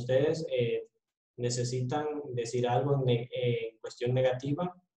 Cuando ustedes necesitan decir algo en cuestión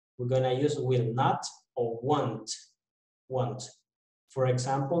negativa, we're going to use will not or won't. Won't. For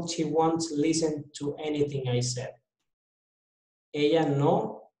example, she won't listen to anything I said. Ella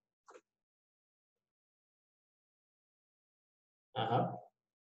no. Ajá.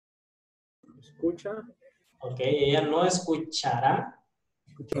 Escucha. Ok, ella no escuchará.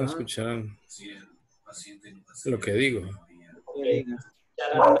 No escucharán lo que digo. Okay.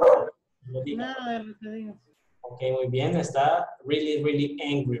 Nada de lo que digas. Ok, muy bien. Está really, really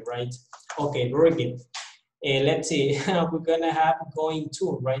angry, right? Okay, very good. Let's see. We're gonna have going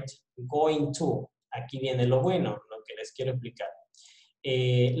to, right? Going to. Aquí viene lo bueno, lo que les quiero explicar.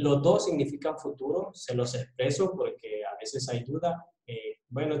 Los dos significan futuro, se los expreso porque a veces hay duda.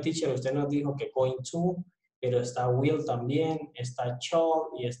 Bueno, teacher, usted nos dijo que going to, pero está will también, está shall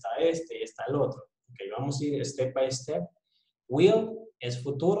y está y está el otro. Ok, vamos a ir step by step. Will es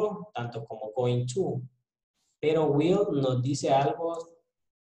futuro, tanto como going to, pero will nos dice algo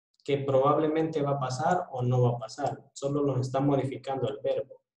que probablemente va a pasar o no va a pasar. Solo nos está modificando el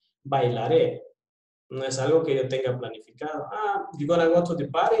verbo. Bailaré. No es algo que yo tenga planificado. You gonna go to the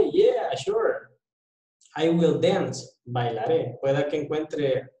party? Yeah, sure. I will dance. Bailaré. Pueda que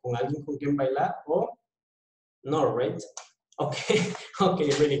encuentre con alguien con quien bailar o no, right? Okay, okay,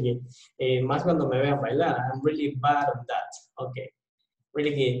 really good. Más cuando me vean bailar, I'm really bad on that. Okay,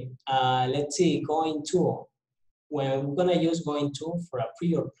 really good. Let's see, going to. When we're gonna use going to for a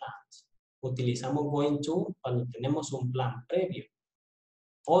prior plan. Utilizamos going to cuando tenemos un plan previo.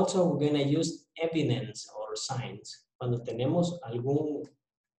 Also, we're gonna use evidence or signs cuando tenemos algún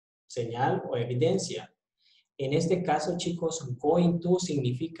señal o evidencia. En este caso, chicos, going to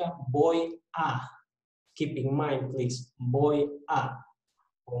significa voy a. Keep in mind, please, voy a.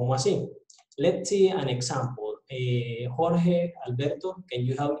 ¿Cómo así? Let's see an example. Jorge, Alberto, can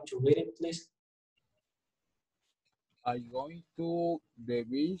you help me to read it, please? I'm going to the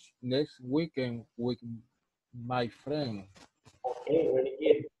beach next weekend with my friend. Okay, very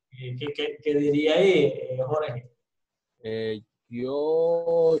good. ¿Qué diría ahí, Jorge?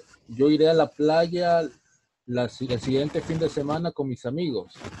 Yo iré a la playa el siguiente fin de semana con mis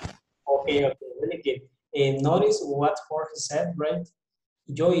amigos. Okay, really good. Notice what Jorge said, right?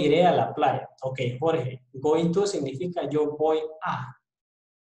 Yo iré a la playa. Okay, Jorge, going to significa yo voy a.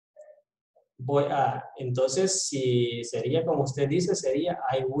 Voy a. Entonces, si sería como usted dice, sería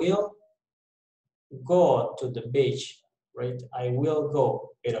I will go to the beach, right? I will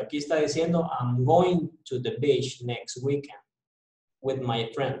go. Pero aquí está diciendo I'm going to the beach next weekend with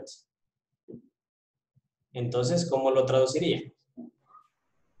my friends. Entonces, ¿cómo lo traduciría?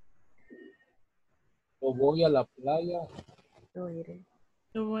 Yo voy a la playa.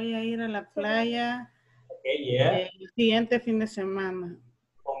 Yo voy a ir a la playa Okay, yeah. el siguiente fin de semana.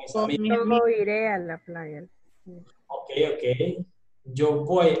 Con mis amigos. Yo iré a la playa. Ok. Yo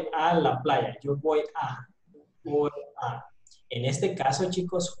voy a la playa. Yo voy a. Voy a. En este caso,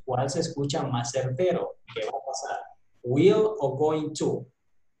 chicos, ¿cuál se escucha más certero? ¿Qué va a pasar? Will o going to?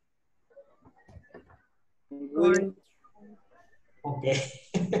 Going. Ok.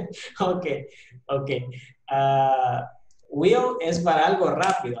 Ok. Will es para algo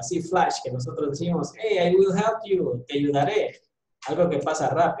rápido, así flash, que nosotros decimos, hey, I will help you, te ayudaré. Algo que pasa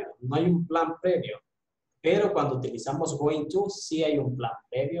rápido, no hay un plan previo. Pero cuando utilizamos going to, sí hay un plan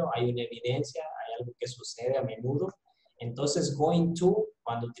previo, hay una evidencia, hay algo que sucede a menudo. Entonces, going to,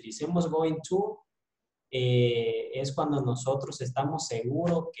 cuando utilicemos going to, es cuando nosotros estamos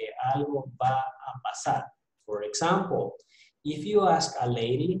seguros que algo va a pasar. For example, if you ask a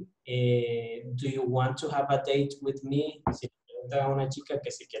lady, do you want to have a date with me? Si le pregunta a una chica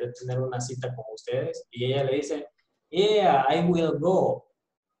que si quiere tener una cita con ustedes y ella le dice, yeah, I will go.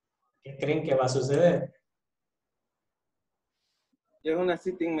 ¿Qué creen que va a suceder? Es una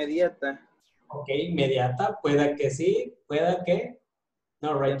cita inmediata. Ok, inmediata, pueda que sí, pueda que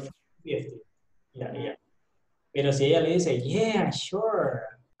no, right? 50. Yeah. Pero si ella le dice, yeah, sure,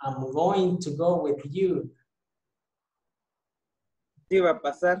 I'm going to go with you. Sí, va a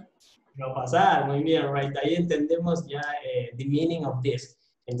pasar. Va a pasar, muy bien, right? Ahí entendemos ya the meaning of this.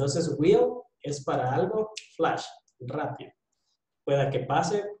 Entonces, will es para algo flash, rápido. Pueda que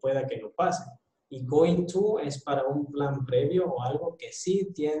pase, pueda que no pase. Y going to es para un plan previo o algo que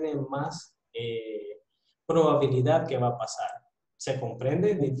sí tiene más probabilidad que va a pasar. ¿Se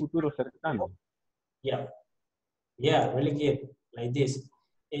comprende? Un futuro cercano. Yeah, really good. Like this.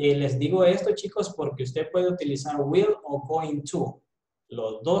 Les digo esto, chicos, porque usted puede utilizar will o going to.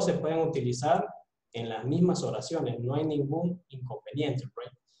 Los dos se pueden utilizar en las mismas oraciones. No hay ningún inconveniente,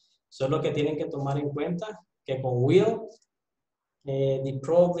 right? Solo que tienen que tomar en cuenta que con will, the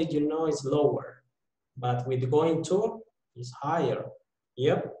probability, you know, is lower. But with going to, is higher.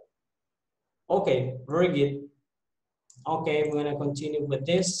 Yep. Okay, very good. Okay, we're going to continue with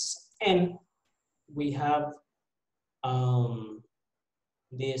this. And we have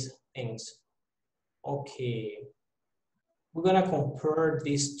these things. Okay. We're going to compare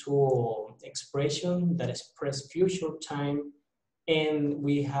these two expressions that express future time. And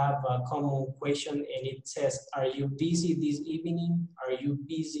we have a common question, and it says, are you busy this evening? Are you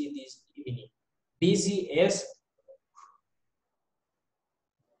busy this evening? Busy is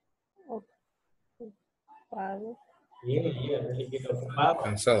Ocupado. yeah, really good. Ocupado.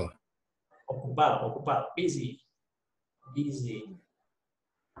 Cansado. Ocupado. Busy.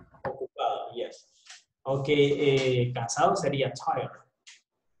 Ocupado, yes. Ok, cansado sería tired.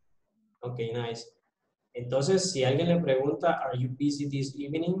 Ok, nice. Entonces, si alguien le pregunta, are you busy this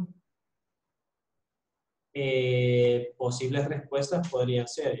evening? Posibles respuestas podrían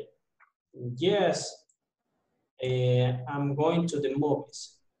ser, yes, I'm going to the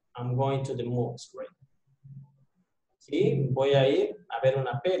movies. I'm going to the movies, right? Sí, voy a ir a ver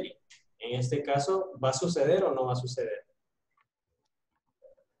una peli. En este caso, ¿va a suceder o no va a suceder?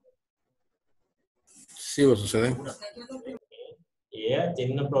 Sí, va a suceder. Yeah,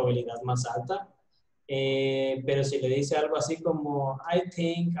 tiene una probabilidad más alta. Pero si le dice algo así como, I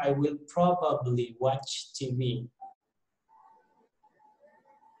think I will probably watch TV.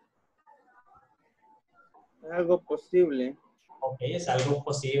 Algo posible. Ok, es algo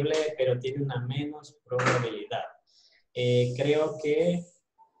posible, pero tiene una menos probabilidad. Creo que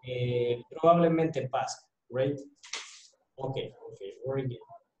probablemente pasa, right? Okay, very good.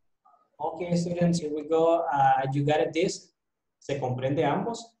 Okay, students, here we go. You got it this? ¿Se comprende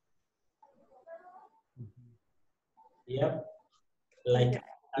ambos? Yep. Like,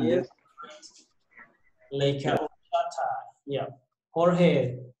 Yes. like a horchata. Yeah.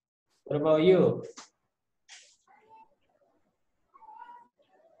 Jorge, what about you?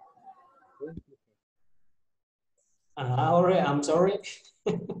 Jorge, I'm sorry.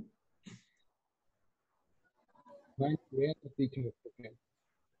 No entiendo, teacher, porque,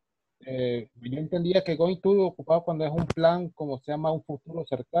 yo entendía que going to ocupado cuando es un plan, como se llama, un futuro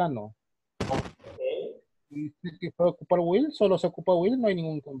cercano. Dice que puede ocupar will, solo se ocupa will, no hay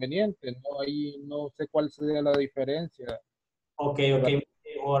ningún inconveniente. No, ahí no sé cuál sería la diferencia. Ok,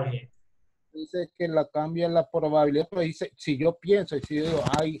 Jorge. Dice que la cambia la probabilidad, pero dice, si yo pienso, y si yo digo,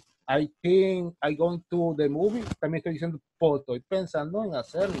 I think I going to the movie, también estoy diciendo, pues, estoy pensando en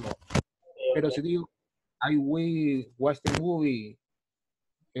hacerlo. Pero si digo, I will watch the movie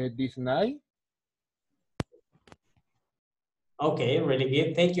this night. Okay, really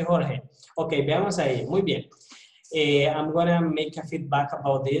good. Thank you, Jorge. Okay, veamos ahí. Muy bien. I'm gonna make a feedback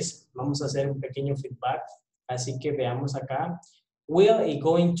about this. Vamos a hacer un pequeño feedback. Así que veamos acá. Will y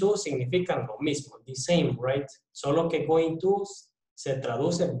going to significan lo mismo, the same, right? Solo que going to se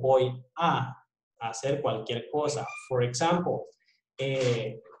traduce voy a hacer cualquier cosa. For example,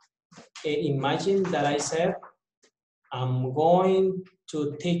 imagine that I said, I'm going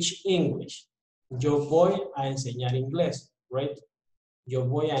to teach English. Yo voy a enseñar inglés, right? Yo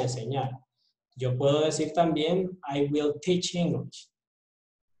voy a enseñar. Yo puedo decir también, I will teach English.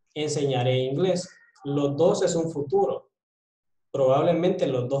 Enseñaré inglés. Los dos es un futuro. Probablemente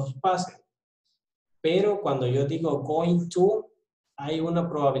los dos pasen. Pero cuando yo digo going to, hay una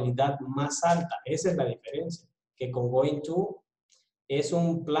probabilidad más alta. Esa es la diferencia. Que con going to es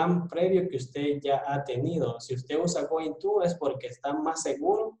un plan previo que usted ya ha tenido. Si usted usa going to es porque está más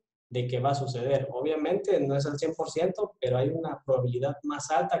seguro de que va a suceder. Obviamente no es al 100%, pero hay una probabilidad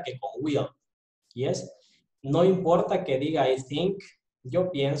más alta que con will. Yes. No importa que diga I think, yo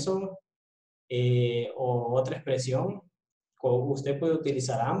pienso, o otra expresión, usted puede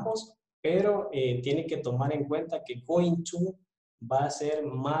utilizar ambos, pero tiene que tomar en cuenta que going to va a ser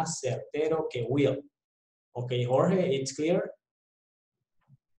más certero que will. Ok, Jorge, it's clear?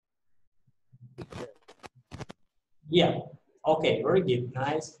 Yeah. Okay, very good.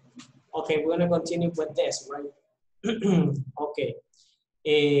 Nice. Okay, we're going to continue with this, right? Okay.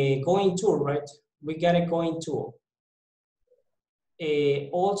 Going to, right? We got a going to.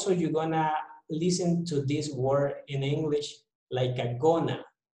 Also, you're going to listen to this word in English like a gonna.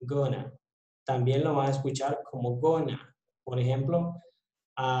 También lo van a escuchar como gonna. Por ejemplo,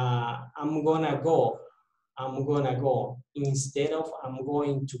 I'm gonna go instead of I'm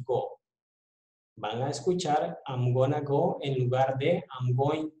going to go. Van a escuchar I'm gonna go en lugar de I'm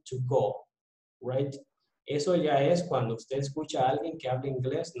going to go, right? Eso ya es cuando usted escucha a alguien que habla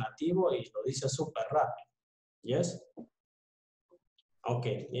inglés nativo y lo dice súper rápido. Yes?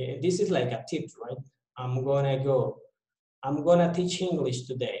 Okay, this is like a tip, right? I'm gonna teach English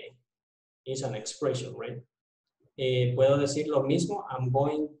today. It's an expression, right? Puedo decir lo mismo, I'm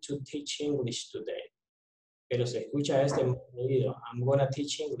going to teach English today. Pero se escucha este oído, I'm gonna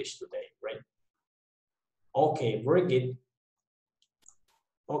teach English today, right? Okay, very good.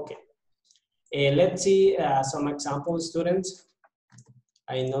 Okay. Let's see some examples, students.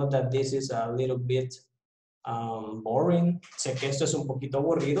 I know that this is a little bit boring. Sé que esto es un poquito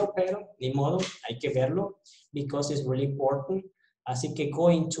aburrido, pero ni modo, hay que verlo because it's really important. Así que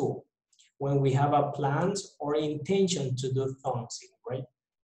going to, when we have a plans or intention to do something, right?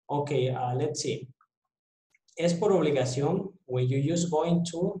 Okay, let's see. Es por obligación, when you use going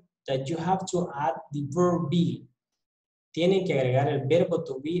to, that you have to add the verb be. Tienen que agregar el verbo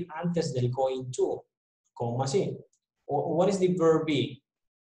to be antes del going to. ¿Cómo así? What is the verb be?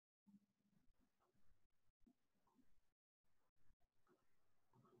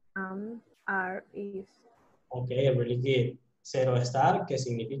 Are, is. Okay, really good. Cero estar, que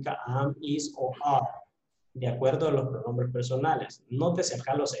significa am, is o are, de acuerdo a los pronombres personales. Nótese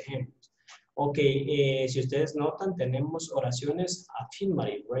acá los ejemplos. Ok, si ustedes notan, tenemos oraciones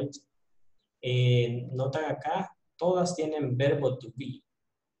affirmative, right? Notan acá, todas tienen verbo to be.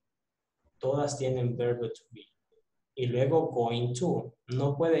 Todas tienen verbo to be. y luego going to.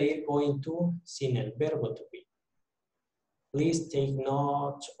 No puede ir going to sin el verbo to be. Please take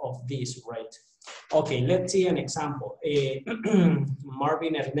note of this, right? Okay, let's see an example.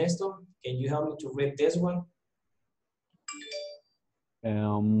 Marvin Ernesto, can you help me to read this one?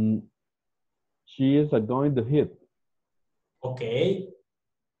 She is going to eat. Okay.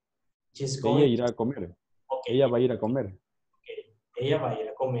 She's Ella going irá a comer. Okay. Ella va a ir a comer. Okay. Ella va a ir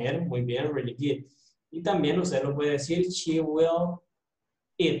a comer. Muy bien, really good. Y también usted lo puede decir, she will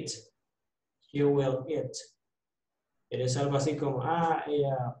eat. She will eat. Pero es algo así como,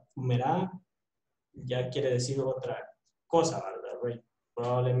 ella comerá. Ya quiere decir otra cosa, ¿verdad? Right?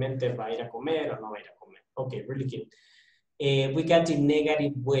 Probablemente va a ir a comer o no va a ir a comer. Okay, really good. We got the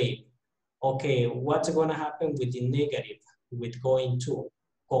negative way. Okay, what's going to happen with the negative? With going to.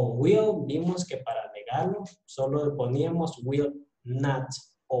 Con will, vimos que para negarlo, solo le poníamos will not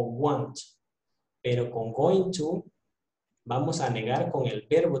o want. Pero con going to, vamos a negar con el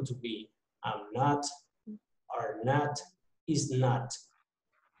verbo to be. I'm not, are not, is not,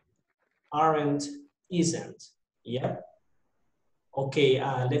 aren't, isn't. Yeah? Okay,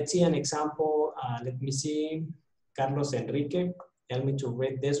 let's see an example. Let me see. Carlos Enrique, help me to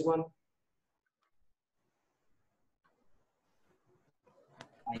read this one.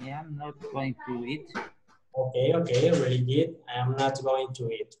 I am not going to eat. Okay, really good. I am not going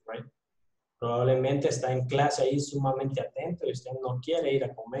to eat, right? Probablemente está en clase ahí sumamente atento y usted no quiere ir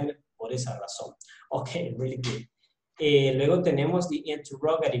a comer por esa razón. Okay, really good. Luego tenemos the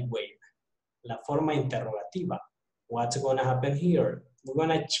interrogative way, la forma interrogativa. What's going to happen here? We're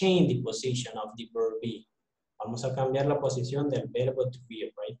going to change the position of the verb be. Vamos a cambiar la posición del verbo to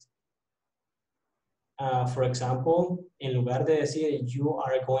be, right? For example, en lugar de decir you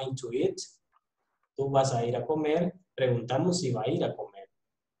are going to eat, tú vas a ir a comer, preguntamos si va a ir a comer.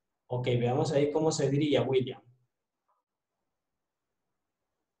 Ok, veamos ahí cómo se diría, William.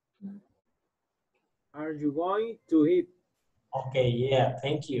 Are you going to eat? Okay, yeah,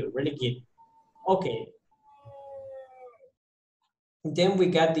 thank you. Really good. Okay. Then we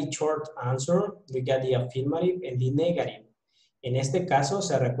got the short answer, we got the affirmative and the negative. En este caso,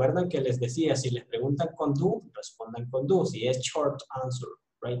 se recuerdan que les decía, si les preguntan con do, respondan con do, si es short answer,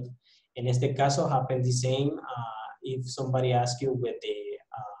 right? En este caso, happen the same if somebody asks you with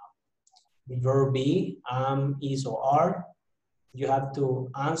the verb be, am, is, or are, you have to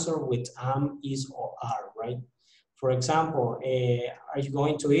answer with am, is, or are, right? For example, are you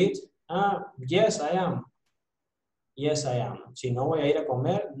going to eat? Yes, I am. Yes, I am. Si no voy a ir a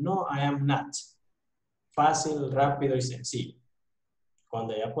comer, no, I am not. Fácil, rápido y sencillo.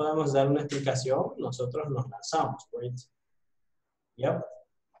 Cuando ya podamos dar una explicación, nosotros nos lanzamos, right? Yep.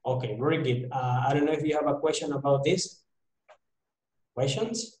 Okay, very good. I don't know if you have a question about this.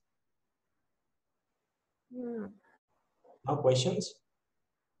 Questions? No questions?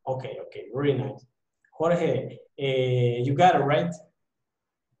 Okay, very nice. Jorge, you got it, right?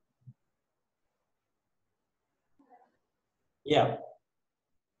 Yeah.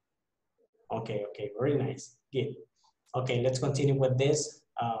 Okay, very nice. Good. Okay, let's continue with this.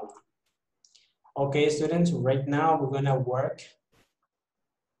 Okay, students, right now we're gonna work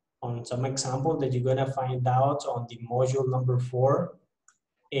on some example that you're gonna find out on the module number 4.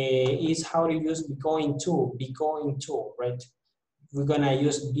 Is how to use be going to, right? We're gonna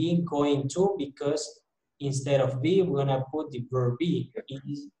use be going to because instead of be, we're gonna put the verb be,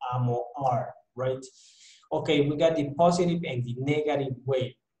 is, am, or are, right? Okay, we got the positive and the negative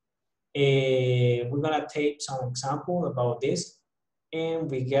way. We're gonna take some example about this, and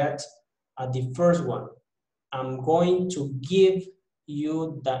we get the first one. I'm going to give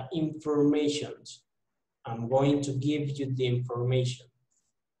you the information. I'm going to give you the information.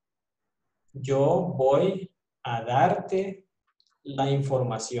 Yo voy a darte la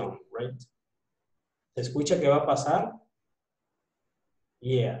información, right? ¿Se escucha que va a pasar?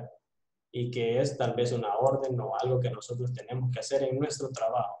 Yeah. Y que es tal vez una orden o algo que nosotros tenemos que hacer en nuestro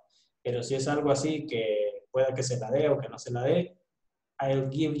trabajo. Pero si es algo así que pueda que se la dé o que no se la dé, I'll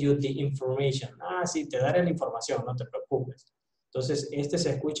give you the information. Sí, te daré la información, no te preocupes. Entonces, este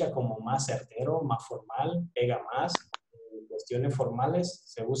se escucha como más certero, más formal, pega más. En cuestiones formales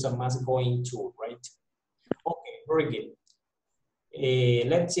se usa más going to, right? Okay, very good.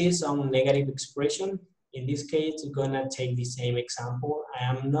 Let's see some negative expression. In this case, we're gonna take the same example. I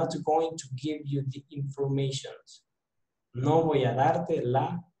am not going to give you the information. No voy a darte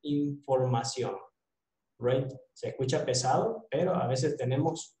la información, right? Se escucha pesado, pero a veces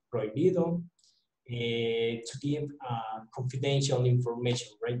tenemos prohibido to give confidential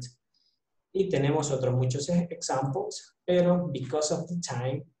information, right? Y tenemos otros muchos examples, pero because of the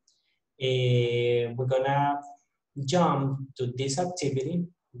time, we're gonna jump to this activity.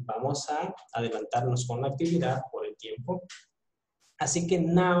 Vamos a adelantarnos con la actividad por el tiempo. Así que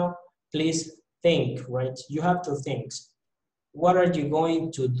now, please think, right? You have to think. What are you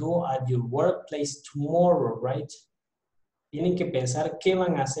going to do at your workplace tomorrow, right? Tienen que pensar qué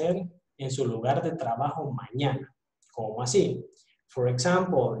van a hacer en su lugar de trabajo mañana. ¿Cómo así? For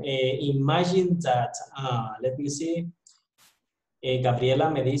example, imagine that, let me see,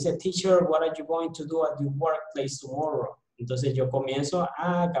 Gabriela me dice, teacher, what are you going to do at your workplace tomorrow? Entonces yo comienzo,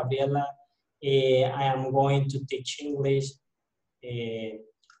 Gabriela, I am going to teach English.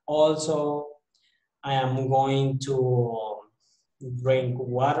 Also, I am going to drink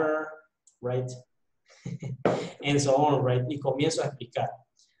water, right? And so on, right? Y comienzo a explicar.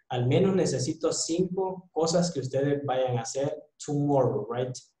 Al menos necesito 5 cosas que ustedes vayan a hacer tomorrow,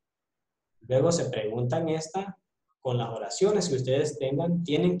 right? Luego se preguntan esta, con las oraciones que ustedes tengan,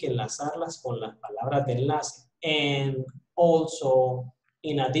 tienen que enlazarlas con las palabras de enlace. And also,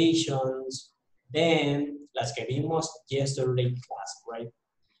 in addition, then, las que vimos yesterday class, right?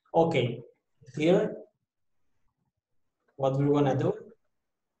 Okay, here, what we're gonna do?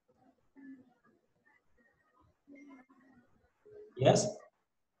 Yes?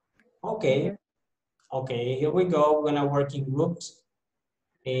 Okay. Okay, here we go. We're gonna work in groups.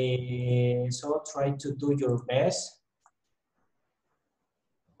 So try to do your best.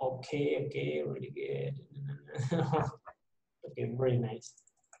 Okay, really good. Okay, very nice.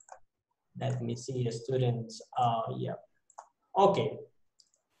 Let me see the students. Yeah. Okay.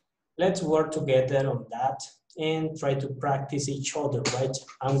 Let's work together on that and try to practice each other, right?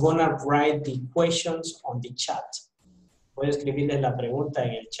 I'm gonna write the questions on the chat. Voy a escribirles la pregunta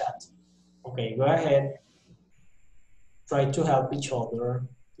en el chat. Okay, go ahead. Try to help each other.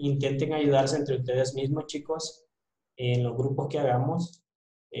 Intenten ayudarse entre ustedes mismos, chicos. En los grupos que hagamos,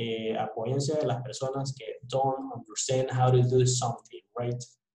 apóyense de las personas que don't understand how to do something, right?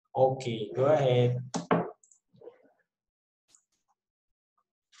 Okay, go ahead.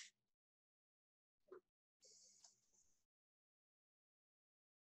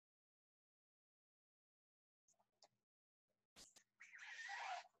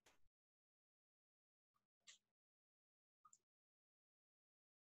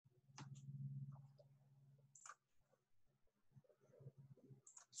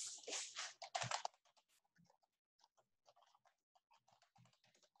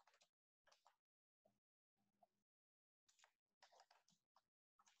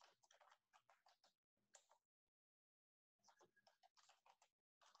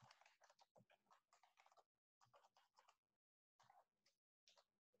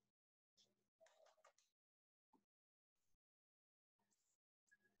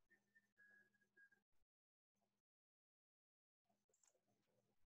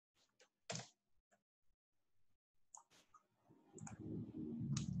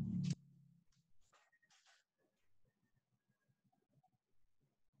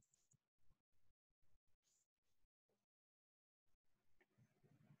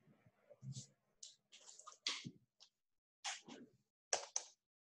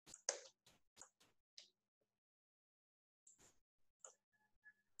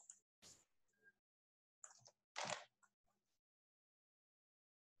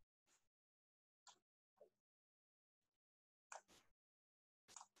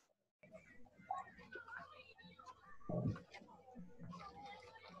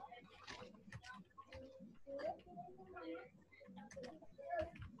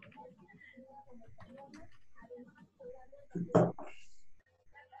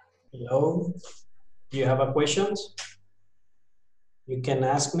 Hello, do you have a questions? You can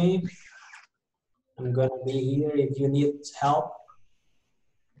ask me. I'm gonna be here if you need help.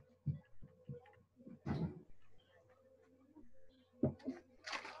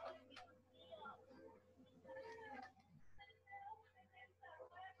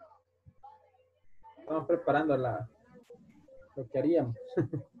 Estamos preparando lo que haríamos.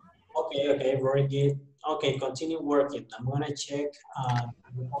 Okay, very good. Okay, continue working. I'm gonna check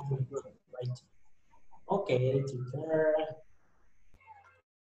right. Okay, teacher.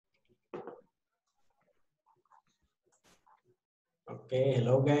 Okay,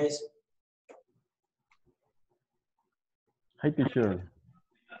 hello guys. Hi, teacher.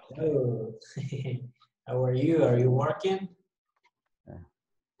 Hello. How are you? Are you working?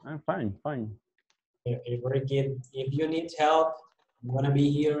 I'm fine. Okay, very good. If you need help, I'm gonna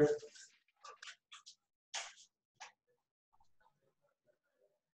be here.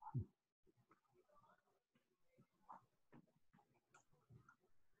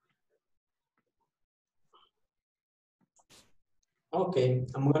 Okay,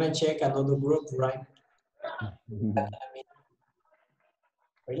 I'm gonna check another group, right?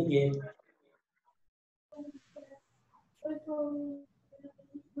 Very good.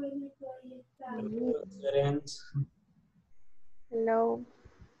 Hello, students. Hello.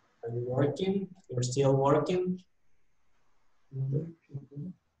 Are you working? You're still working?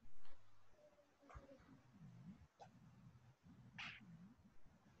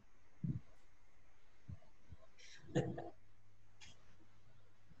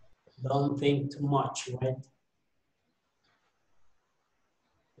 Don't think too much, right?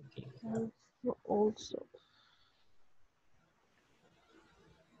 Okay. Also.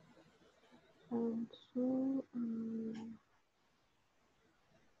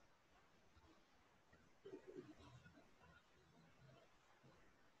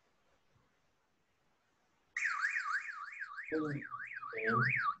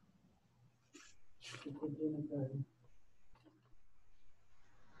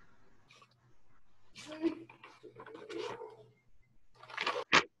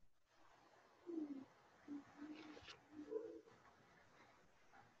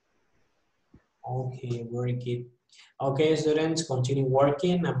 Okay, very good. Okay, students, continue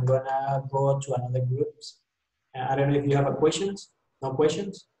working. I'm gonna go to another groups. I don't know if you have a questions. No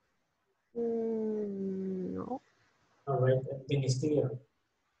questions? No. All right, everything is clear.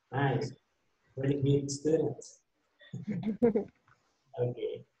 Nice. Really good students.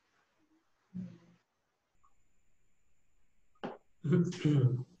 Okay.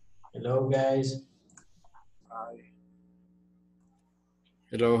 Hello, guys. Hi.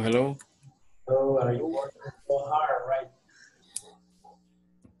 Hello, hello. So, are you working so hard, right?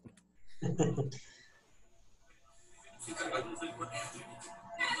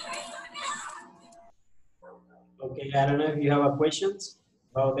 Okay, I don't know if you have a questions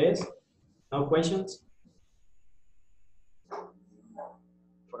about this. No questions?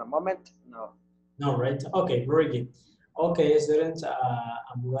 For the moment, no. No, right? Okay, very good. Okay, students,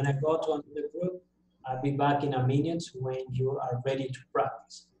 I'm gonna go to another group. I'll be back in a minute when you are ready to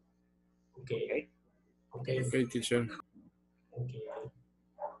practice. Okay. Okay. Okay, teacher. Okay.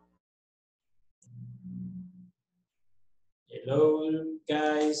 Hello,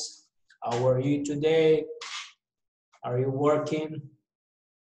 guys. How are you today? Are you working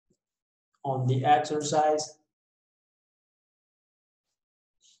on the exercise?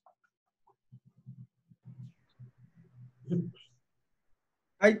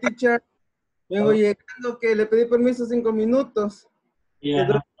 Hi, teacher. Vengo llegando que le pedí permiso 5 minutos.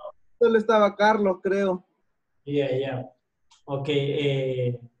 Yeah. Solo estaba Carlos, creo. Yeah.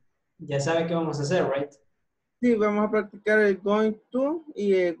 Okay, ya sabe qué vamos a hacer, right? Sí, vamos a practicar el going to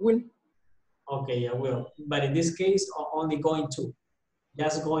y el will. Okay, I will. But in this case, only going to.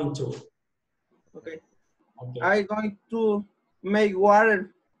 Just going to. Okay. Okay. I'm going to make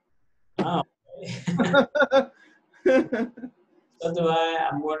water. Oh, okay. So do I.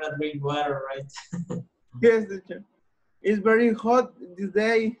 I'm gonna drink water, right? Yes, teacher. It's very hot this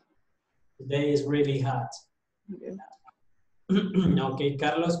day. Today is really hot. Yes. Okay,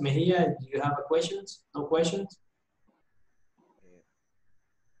 Carlos Mejia, do you have a questions? No questions?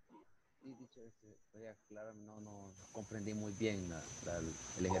 Sí, teacher, voy a aclarar, no comprendí muy bien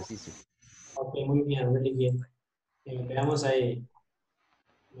el ejercicio. Ok, muy bien, really bien. Veamos ahí.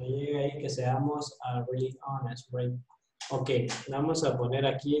 Me llega ahí que seamos really honest, right? Ok, vamos a poner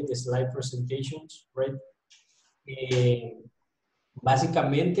aquí the slide presentations, right?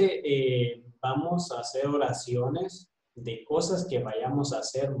 Básicamente vamos a hacer oraciones de cosas que vayamos a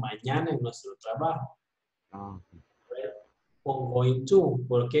hacer mañana en nuestro trabajo. Right? Con going to.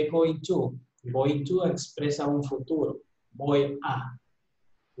 ¿Por qué going to? Going to expresa un futuro. Voy a.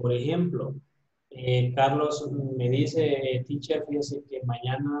 Por ejemplo, Carlos me dice, teacher, fíjese que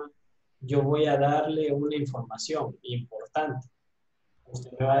mañana yo voy a darle una información importante.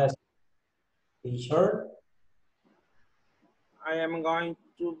 Usted me va a decir, teacher. I am going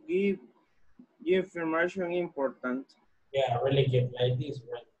to give information important. Yeah, really good, like this,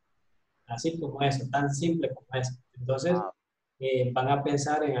 right? Así como eso, tan simple como eso. Entonces, van a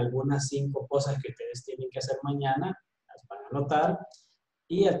pensar en algunas 5 cosas que ustedes tienen que hacer mañana, las van a anotar,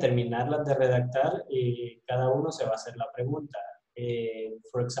 y al terminarlas de redactar, cada uno se va a hacer la pregunta.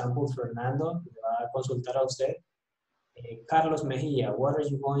 For example, Fernando le va a consultar a usted. Carlos Mejía, what are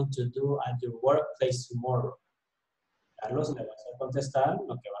you going to do at your workplace tomorrow? Carlos le vas a contestar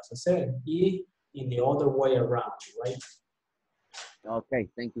lo que vas a hacer. Y in the other way around, right? Okay,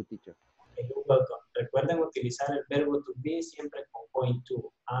 thank you, teacher. You're welcome. Recuerden utilizar el verbo to be siempre con going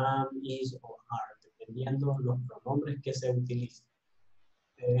to, am, is o are, dependiendo los pronombres que se utilicen.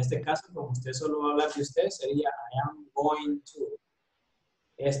 En este caso, como usted solo va a hablar de usted, sería I am going to.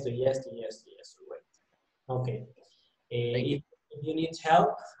 Esto y esto y esto y esto, right? Okay. If you need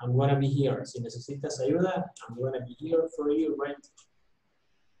help, I'm gonna be here. Si necesitas ayuda, I'm gonna be here for you, right?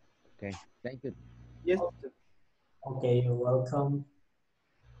 Okay, thank you. Yes. Okay, you're welcome.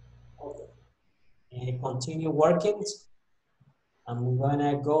 Okay. Continue working. I'm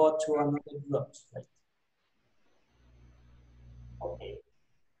gonna go to another group, right? Okay.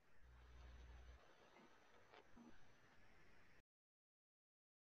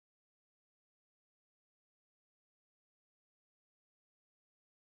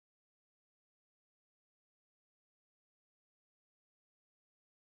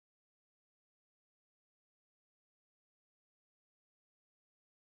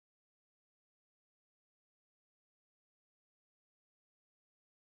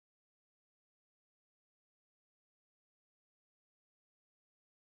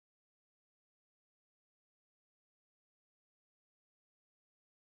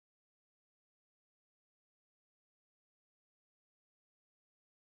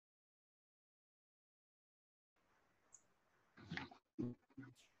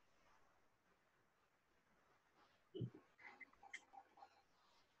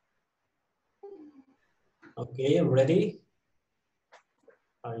 Okay, ready?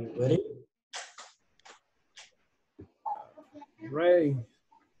 Are you ready? Ready.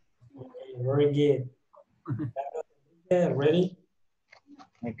 Okay, very good. Yeah, ready?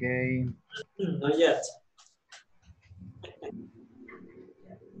 Okay. Not yet.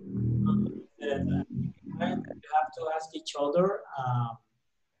 You have to ask each other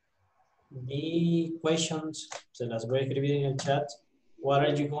the questions. Se las voy a escribir en el chat. What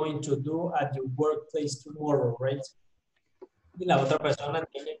are you going to do at your workplace tomorrow, right? Y la otra persona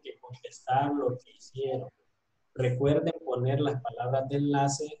tiene que contestar lo que hicieron. Recuerden poner las palabras de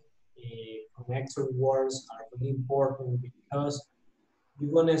enlace. Connector words are really important because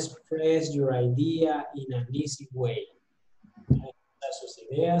you're going to express your idea in an easy way. Expresar sus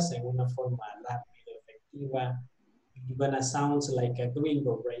ideas en una forma rápida, efectiva. You're going to sound like a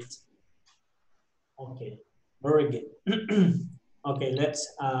gringo, right? Okay, very good. Okay,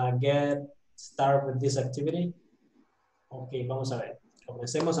 let's get start with this activity. Okay, vamos a ver.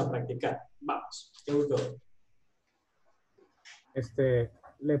 Comencemos a practicar. Vamos, here we go.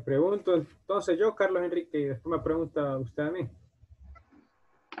 Le pregunto entonces yo, Carlos Enrique, y después me pregunta usted a mí.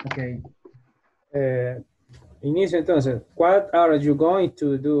 Okay. Inicio entonces. What are you going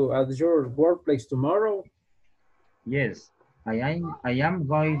to do at your workplace tomorrow? Yes, I am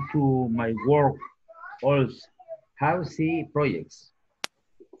going to my work also have C projects.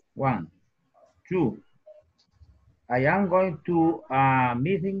 1, 2. I am going to a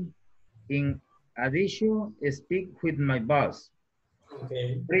meeting. In addition, speak with my boss.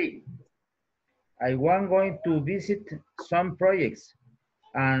 Okay. 3. I am going to visit some projects.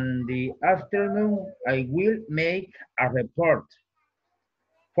 And the afternoon, I will make a report.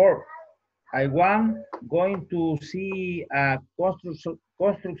 4. I am going to see a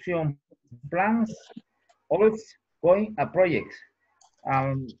construction plans, also going a project.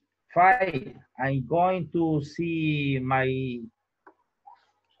 5. I'm going to see my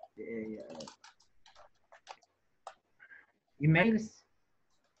emails.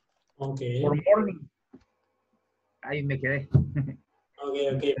 Okay. For morning. Ahí me quedé. Okay,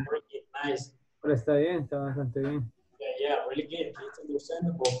 okay, very good, nice. Pero está bien, está bastante bien. Yeah, really good. It's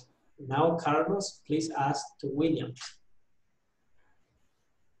understandable. Now, Carlos, please ask to William.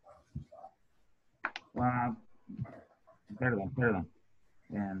 Perdón.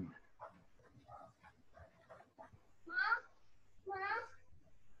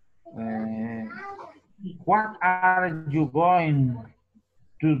 What are you going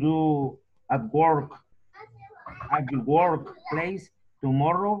to do at work, at your workplace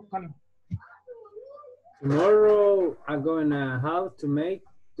tomorrow? Tomorrow, I'm gonna have to make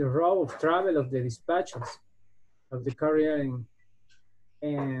the road of travel of the dispatches of the carrier,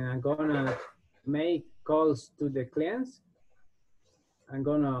 and I'm gonna make calls to the clients. I'm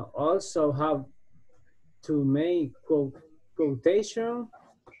gonna also have to make quotation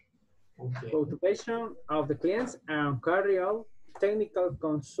of the clients and carry out technical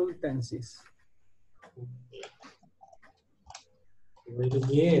consultancies. Really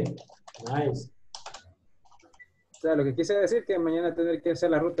good, nice. O sea, lo que quise decir que mañana tendré que hacer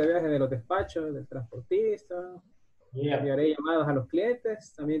la ruta de viaje de los despachos, del transportista, enviaré llamadas a los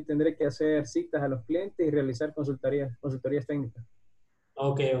clientes, también tendré que hacer citas a los clientes y realizar consultorías técnicas.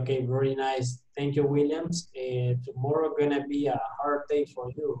 Okay, okay, very nice. Thank you, Williams. Tomorrow gonna be a hard day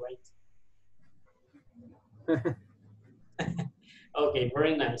for you, right? Okay,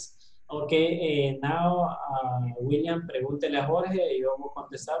 very nice. Okay, now William, pregúntele a Jorge y yo voy a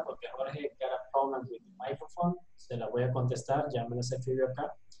contestar porque Jorge got a problem with the microphone. Se la voy a contestar, ya me las escribió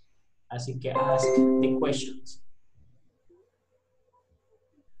acá. Así que ask the questions.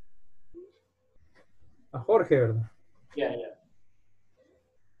 A Jorge, ¿verdad? Yeah, yeah.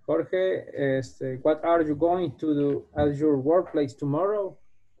 Jorge, what are you going to do at your workplace tomorrow?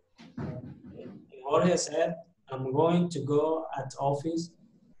 Jorge said, I'm going to go at office.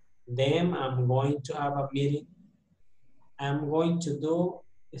 Then I'm going to have a meeting. I'm going to do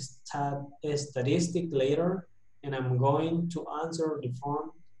a statistic later, and I'm going to answer the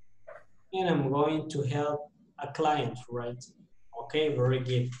phone, and I'm going to help a client, right? Okay, very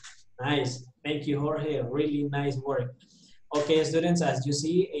good. Nice. Thank you, Jorge. Really nice work. Okay, students, as you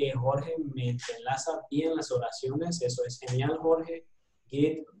see, Jorge me enlaza bien las oraciones. Eso es genial, Jorge.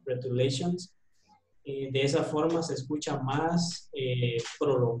 Good, congratulations. De esa forma se escucha más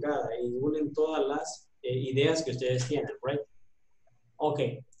prolongada y unen todas las ideas que ustedes tienen, right?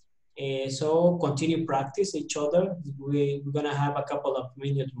 Okay, so continue practice each other. We're gonna have a couple of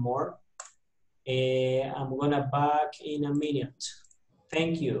minutes more. I'm gonna back in a minute.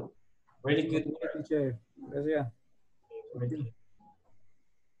 Thank you. Really good work. Gracias.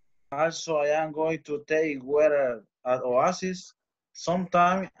 Also, I am going to take water at Oasis.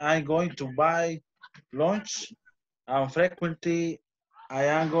 Sometime I'm going to buy lunch, and frequently I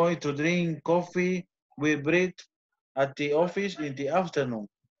am going to drink coffee with bread at the office in the afternoon.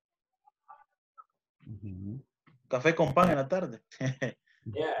 Café con pan en la tarde.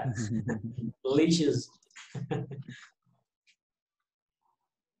 Yeah, delicious.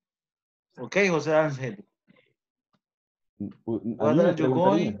 Okay, José Ángel. A What mí are me you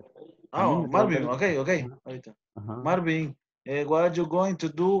going? preguntaría. A mí Oh, me Marvin, preguntaría. okay. Ahorita. Ajá. Marvin, what are you going to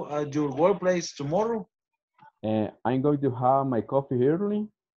do at your workplace tomorrow? I'm going to have my coffee early.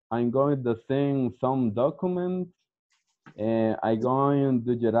 I'm going to send some documents. I'm going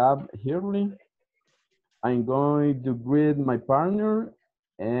to get up early. I'm going to greet my partner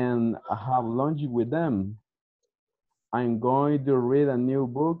and have lunch with them. I'm going to read a new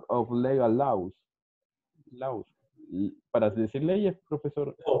book of legal laws. Laws. Para decir leyes,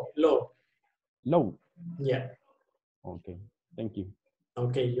 profesor. Law. Law. Yeah. Okay. Thank you.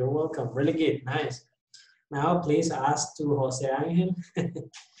 Okay, you're welcome. Really good. Nice. Now, please ask to Jose Angel.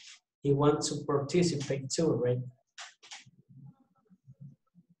 He wants to participate too, right?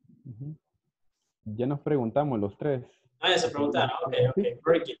 Ya nos preguntamos los tres. Ah, ya se preguntaron. Okay.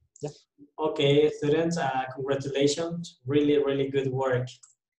 Very good. Yeah. Okay, students, congratulations. Really, really good work.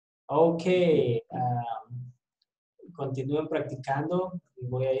 Okay. Continúen practicando.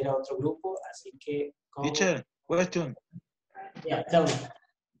 Voy a ir a otro grupo, así que... Teacher, question. Yeah, tell me.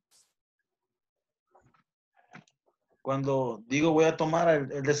 Cuando digo voy a tomar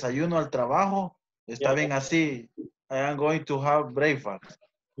el desayuno al trabajo, está bien así. I am going to have breakfast.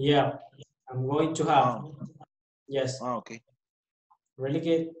 Yeah, I'm going to have. Yes. Okay. Really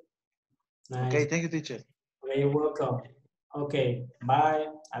good. Nice. Okay, thank you, teacher. Okay, you're welcome. Okay, bye.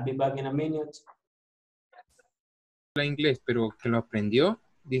 I'll be back in a minute. Habla inglés, pero que lo aprendió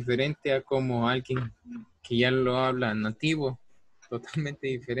diferente a como alguien que ya lo habla nativo, totalmente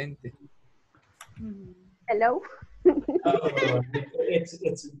diferente. Hello. Oh,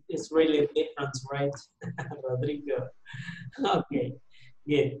 it's really different, right, Rodrigo? Okay,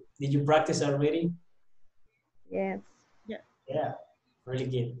 good. Did you practice already? Yes. Yeah, really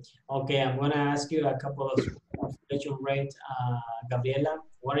good. Okay, I'm gonna ask you a couple of questions, right? Gabriela,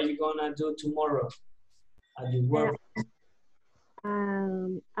 what are you gonna do tomorrow at your work?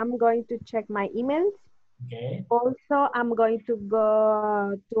 I'm going to check my emails. Okay. Also, I'm going to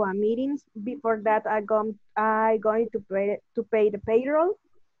go to a meetings. Before that, I'm going to pay the payroll.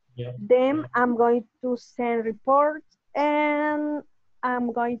 Yep. Then I'm going to send reports, and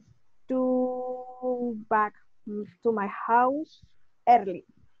I'm going to back to my house early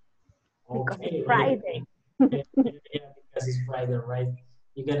because it's Friday. Yeah, because it's Friday, right?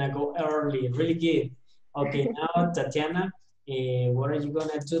 You're gonna go early. Really good. Okay, now Tatiana, what are you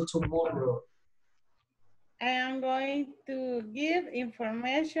gonna do tomorrow? I am going to give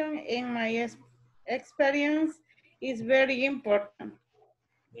information in my experience is very important.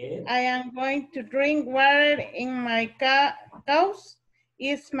 Yeah. I am going to drink water in my house.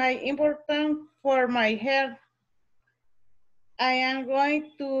 It's my important for my health. I am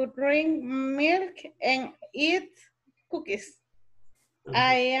going to drink milk and eat cookies.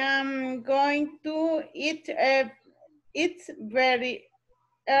 I am going to eat very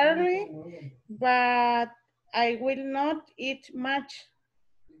early, but I will not eat much.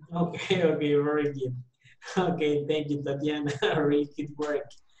 Okay, very good. Okay, thank you, Tatiana. Really good work.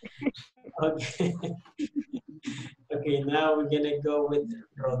 Okay. Okay, now we're gonna go with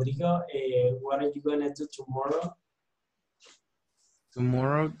Rodrigo. What are you gonna do tomorrow?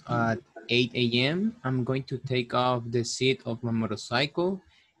 Tomorrow at 8 a.m., I'm going to take off the seat of my motorcycle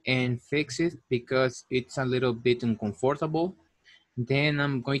and fix it because it's a little bit uncomfortable. Then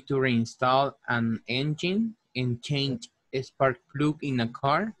I'm going to reinstall an engine and change a spark plug in a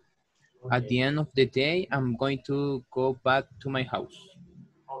car. At the end of the day, I'm going to go back to my house.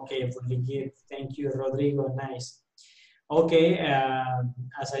 Okay, really good. Thank you, Rodrigo. Nice. Okay,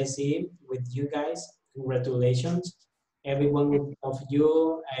 as I see with you guys, congratulations. Every one of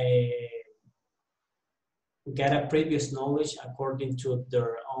you get a previous knowledge according to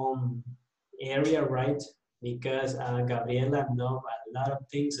their own area, right? Because Gabriela knows a lot of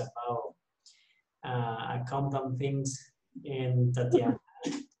things about accountant things, and Tatiana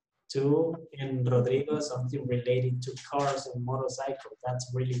too, and Rodrigo something related to cars and motorcycles.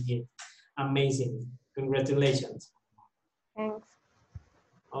 That's really good. Amazing. Congratulations. Thanks.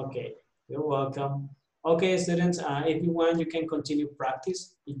 Okay, you're welcome. Okay, students, if you want, you can continue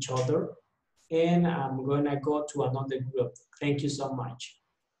practice each other. And I'm gonna go to another group. Thank you so much.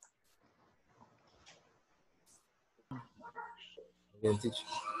 I'm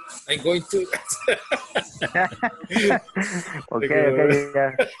going to. Okay,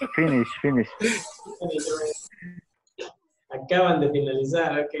 yeah. Finish. Acaban de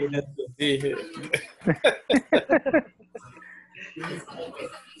finalizar, okay, that's good.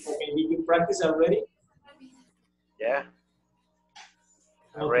 Okay, did you practice already? Yeah.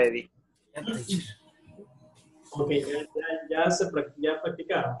 I'm Okay. ready. Okay, ya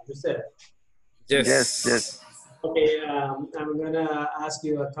practicaron ustedes. Yes. Okay, I'm gonna ask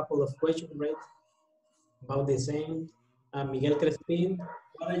you a couple of questions, right? About the same. Miguel Crespin,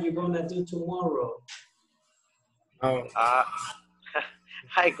 what are you gonna do tomorrow? I'm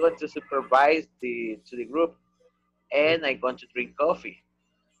going to supervise the group, and I'm going to drink coffee.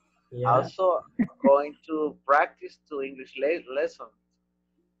 Yeah. Also, going to practice to English lesson,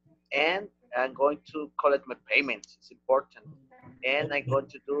 and I'm going to collect my payments. It's important, and I'm going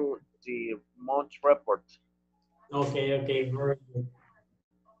to do the month report. Okay, very good.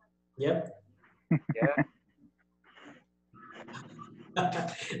 Yep. Yeah.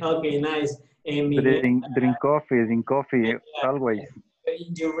 Okay, nice. Miguel, Drink coffee, always.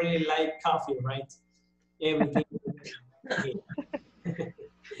 you really like coffee, right? Everything.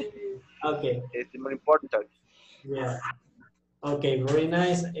 Okay. It's more important. Yeah. Okay, very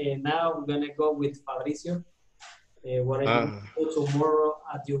nice. Now we're gonna go with Fabricio. What are you going to do tomorrow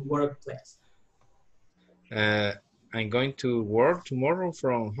at your workplace? I'm going to work tomorrow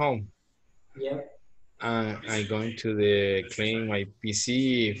from home. Yep. I'm going to clean my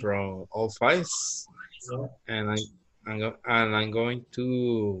PC from all files, and I'm going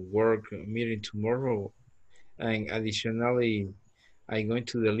to work meeting tomorrow, and additionally, I'm going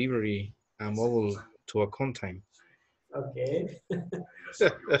to deliver a mobile to account time. Okay.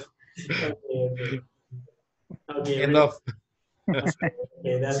 Okay. Enough.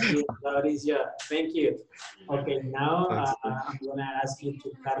 Okay, that's good. Mauricio, thank you. Okay, now I'm gonna ask you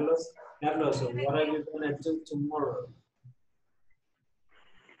to Carlos. Carlos, what are you gonna do tomorrow?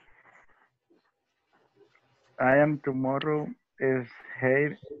 I am tomorrow is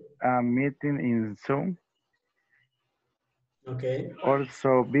have a meeting in Zoom. Okay.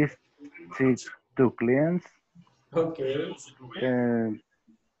 Also visit to clients. Okay.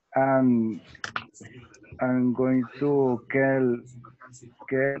 And I'm going to get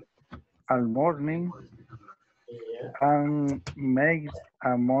al morning and make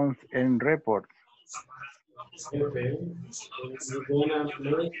a month-end report. Okay. You're gonna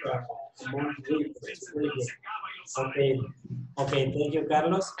make a month report. Very good. Okay. Okay, thank you,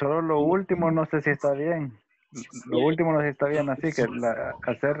 Carlos. Solo lo último no sé si está bien. Lo último no sé si está bien, así que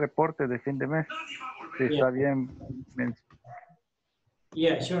hacer reportes de fin de mes. Si está bien.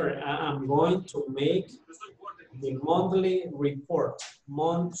 Yeah, sure. I'm going to make the monthly report.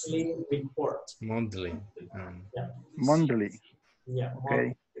 Monthly report. Monthly. Yeah. Monthly. Yeah.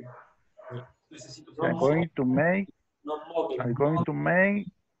 Okay. Yeah. I'm going to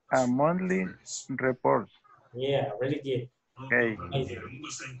make a monthly report. Yeah, really good. Okay.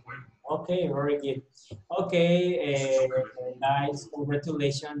 Okay, very good. Okay, guys,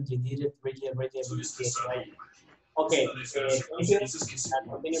 congratulations. You did it really good, right? Okay, thank you.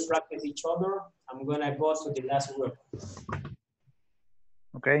 Continue practice each other. I'm gonna go to the last group.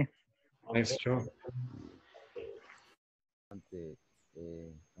 Okay. Nice job. Okay,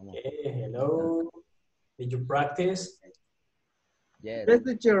 hello. Did you practice? Yes,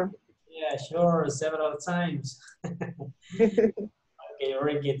 teacher. Yeah, sure, several times. Okay, Okay,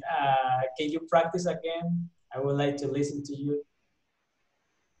 very good. Can you practice again? I would like to listen to you.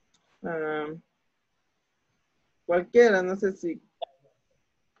 Cualquiera, no sé si.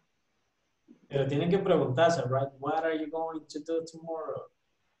 Pero tienen que preguntarse, right? What are you going to do tomorrow?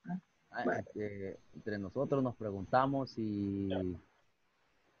 Entre nosotros nos preguntamos y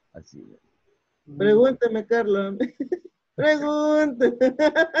así. Pregúnteme, Carlos. Pregúnteme.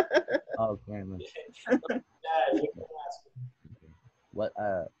 Okay.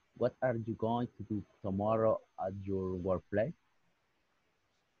 What are you going to do tomorrow at your workplace?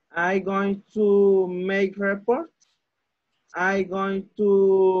 I'm going to make reports. I'm going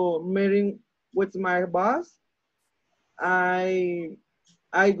to meeting with my boss. I'm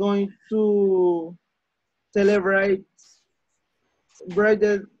going to celebrate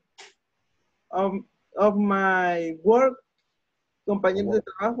birthday of my work, compañeros de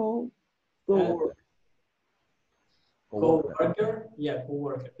trabajo, co-worker. Co-worker? Yeah,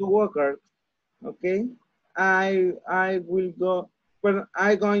 co-worker. Co-worker. Okay. I will go, but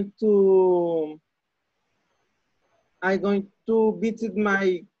I'm going to visit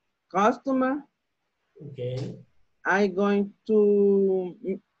my customer. Okay. I'm going to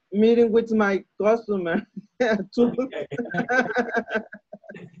meeting with my customer too.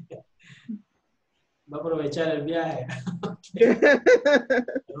 Va a aprovechar el viaje. Okay.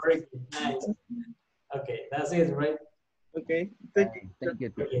 Very good. Nice. Okay, that's it, right? Okay. Thank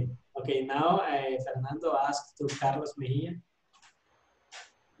you. Okay. Okay, now Fernando asked to Carlos Mejia.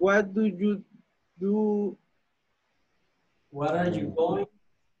 What do you do? What are you going?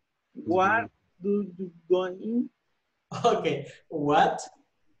 What do you going? Okay, what?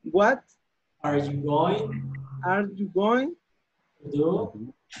 What Are you going? Are you going to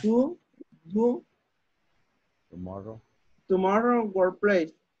do Tomorrow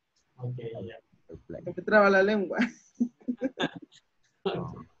workplace? Okay, yeah. Me traba la lengua.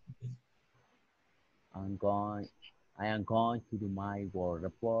 I am going to do my work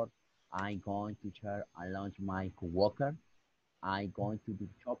report. I'm going to share a lunch with my coworker. I'm going to do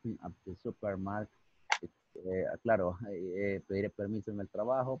shopping at the supermarket. Claro, pediré permiso en el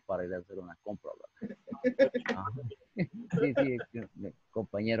trabajo para ir a hacer unas compras. Sí, el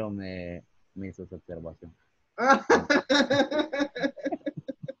compañero me hizo esa observación.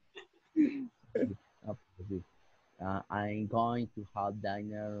 I'm going to have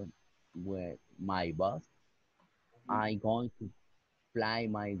dinner with my boss. I'm going to fly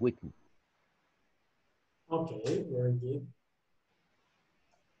my weekend. Okay, very good.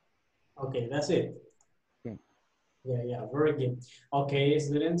 Okay, that's it. Okay. Yeah, very good. Okay,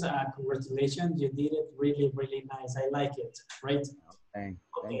 students, congratulations. You did it really, really nice. I like it, right? Okay.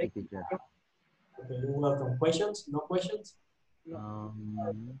 Thank you, teacher. Okay, you're welcome. Questions? No questions? No.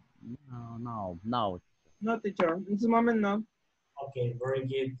 No, teacher. In this moment, no. Okay, very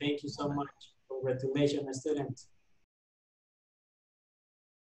good. Thank you so much. Congratulations, students.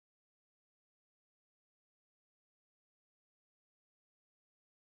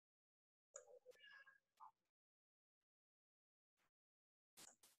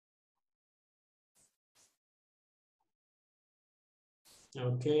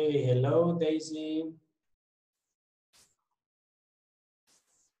 Okay, hello, Daisy.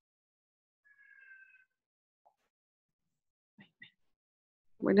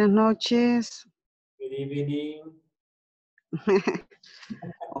 Buenas noches. Good evening.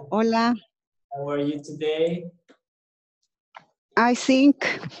 Hola. How are you today? I think.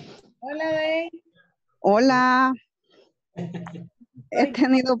 Hola, Day. Hola. He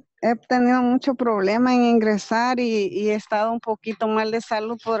tenido mucho problema en ingresar y he estado un poquito mal de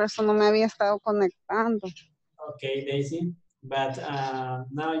salud, por eso no me había estado conectando. Okay, Daisy, but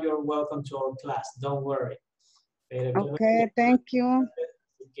now you're welcome to our class. Don't worry. Okay, thank you.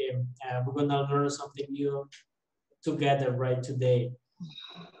 Okay, we're gonna learn something new together right today.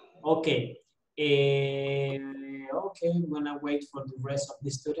 Okay. Okay, I'm gonna wait for the rest of the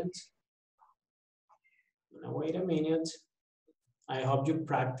students. I'm gonna wait a minute. I hope you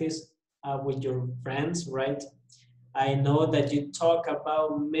practice with your friends, right? I know that you talk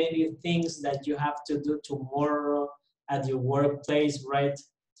about many things that you have to do tomorrow at your workplace, right?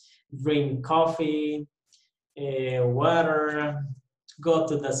 Drink coffee, water, go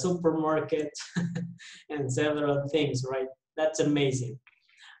to the supermarket, and several things, right? That's amazing.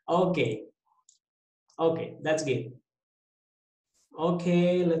 Okay. Okay, that's good.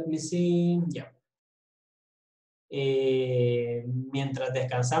 Okay, let me see. Yeah. Mientras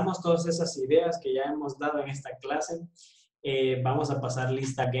descansamos todas esas ideas que ya hemos dado en esta clase, vamos a pasar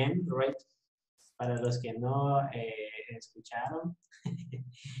lista again, right? Para los que no escucharon.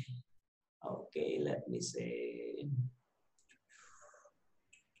 Okay, let me see.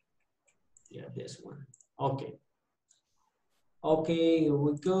 Yeah, this one. Okay. Okay, here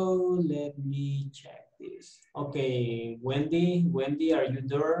we go. Let me check this. Okay, Wendy, are you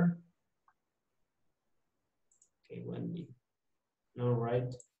there? Okay, Wendy. All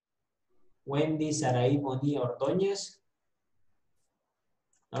right. Wendy Sarai Boni Ordóñez.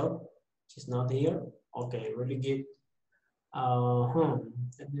 No, she's not here. Okay, really good.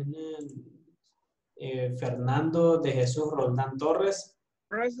 Fernando de Jesús Roldán Torres.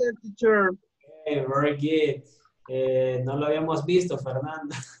 Present, teacher. Okay, very good. No lo habíamos visto,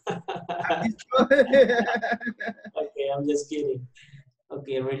 Fernando. Okay, I'm just kidding.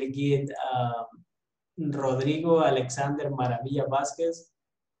 Okay, really good. Rodrigo Alexander Maravilla Vázquez.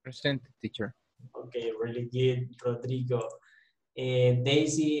 Present, teacher. Okay, really good, Rodrigo.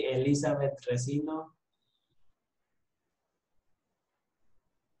 Daisy Elizabeth Resino.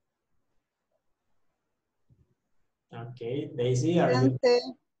 Okay, Daisy, are you?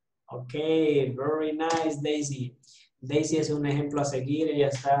 Okay, very nice, Daisy. Daisy es un ejemplo a seguir. Ella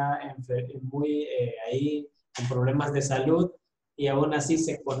está muy ahí con problemas de salud y aún así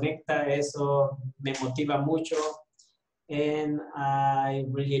se conecta. Eso me motiva mucho. And I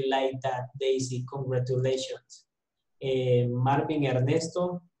really like that, Daisy. Congratulations. Marvin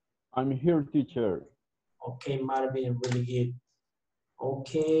Ernesto. I'm here, teacher. Okay, Marvin, really good.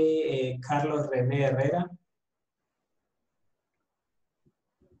 Okay, Carlos René Herrera.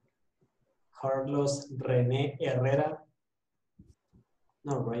 Carlos René Herrera.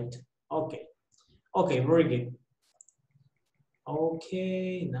 No, right. Okay. Okay, very good.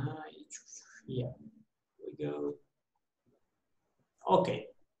 Okay, nice. Yeah, we go. Okay,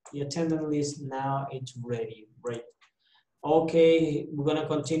 the attendance list now it's ready, right? Okay, we're gonna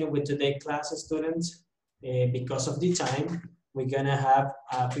continue with today's class, students. Because of the time, we're gonna have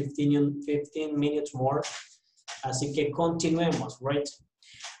 15 minutes more. Así que continuemos, right?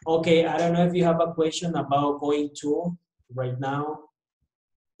 Okay, I don't know if you have a question about going to right now.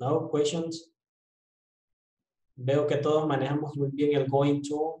 No questions? Veo que todos manejamos muy bien el going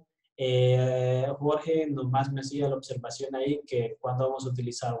to. Jorge nomás me hacía la observación ahí que cuando vamos a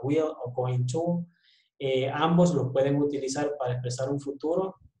utilizar will o going to, ambos lo pueden utilizar para expresar un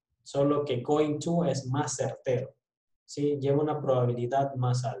futuro, solo que going to es más certero, ¿sí? Lleva una probabilidad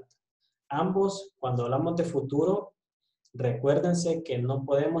más alta. Ambos, cuando hablamos de futuro, recuérdense que no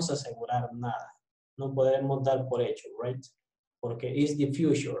podemos asegurar nada, no podemos dar por hecho, right? Porque it's the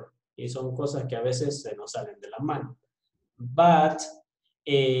future y son cosas que a veces se nos salen de la mano. But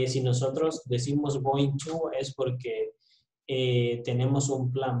si nosotros decimos going to es porque tenemos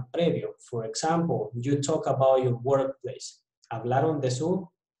un plan previo. For example, you talk about your workplace. Hablaron de sus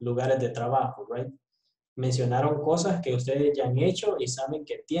lugares de trabajo, right? Mencionaron cosas que ustedes ya han hecho y saben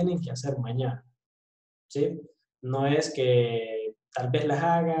que tienen que hacer mañana, ¿sí? No es que tal vez las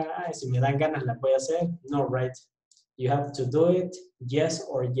haga, ay, si me dan ganas las voy a hacer. No, right? You have to do it, yes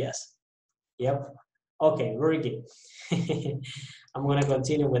or yes. Yep. Okay, very good. I'm gonna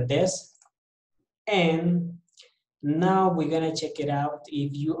continue with this. And now we're gonna check it out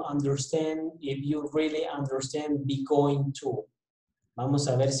if you understand, if you really understand be going to. Vamos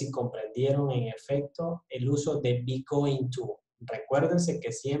a ver si comprendieron en efecto el uso de be going to. Recuérdense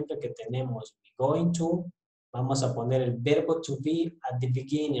que siempre que tenemos be going to, vamos a poner el verbo to be at the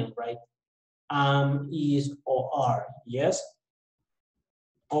beginning, right? Is, or are, yes?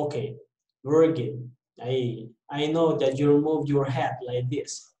 Okay, very good. I know that you move your head like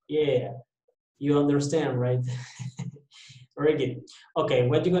this. Yeah, you understand, right? Very good. Okay,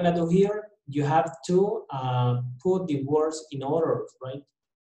 what you're gonna do here, you have to put the words in order, right?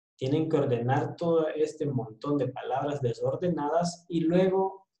 Tienen que ordenar todo este montón de palabras desordenadas y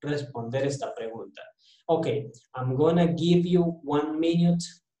luego responder esta pregunta. Okay, I'm gonna give you 1 minute.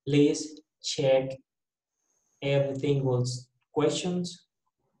 Please check every single questions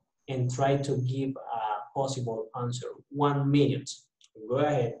and try to give a possible answer. 1 minute. Go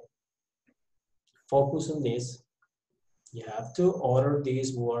ahead. Focus on this. You have to order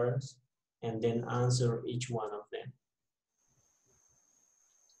these words and then answer each one of them.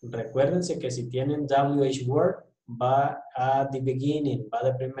 Recuérdense que si tienen WH word, va at the beginning, va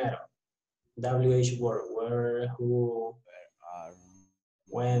de primero. WH word, where, who,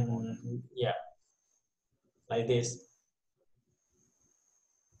 when, yeah, like this.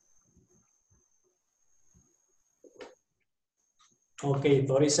 Okay,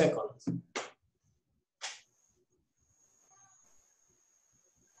 30 seconds.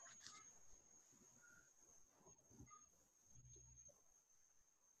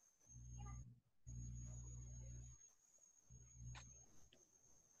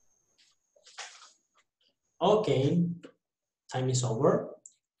 Okay, time is over.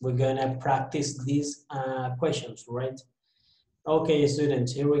 we're gonna practice these questions, right? Okay,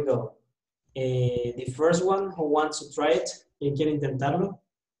 students, here we go. The first one who wants to try it, ¿quién quiere intentarlo?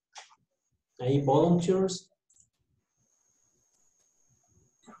 Ahí, volunteers.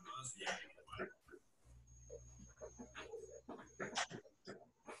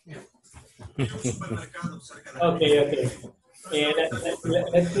 Okay.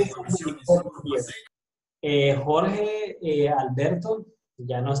 Let's do something important here. Jorge Alberto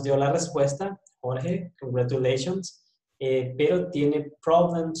ya nos dio la respuesta. Jorge, congratulations. Pero tiene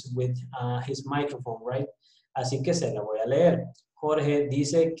problems with his microphone, right? Así que se la voy a leer. Jorge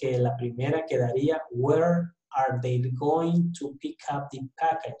dice que la primera quedaría, where are they going to pick up the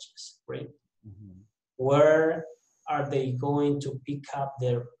packages, right? Where are they going to pick up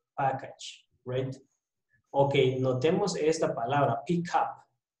their package, right? Ok, notemos esta palabra, pick up,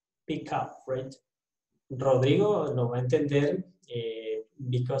 right? Rodrigo lo va a entender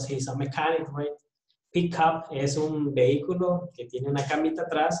because he's a mechanic, right? Pick up es un vehículo que tiene una camita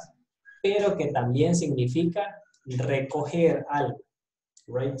atrás, pero que también significa recoger algo,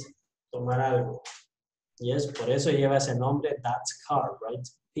 right? Tomar algo. Yes, por eso lleva ese nombre, that's car, right?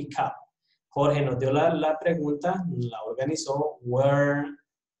 Pick up. Jorge nos dio la pregunta, la organizó, where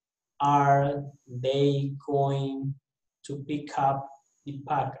are they going to pick up the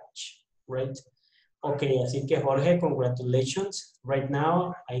package, right? Okay, así que Jorge, congratulations. Right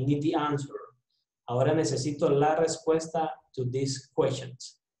now, I need the answer. Ahora necesito la respuesta to these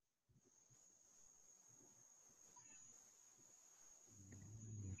questions.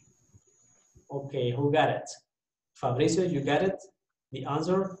 Okay, who got it? Fabricio, you got it? The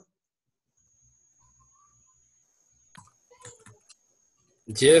answer?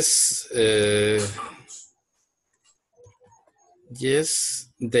 Yes, yes,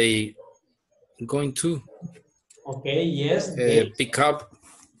 they going to. Okay, yes. Pick up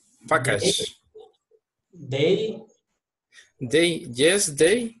package. They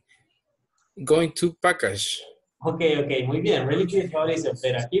going to package. Okay, muy bien. Really good, Fabricio.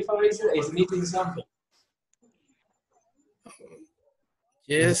 Pero aquí Fabricio is missing something.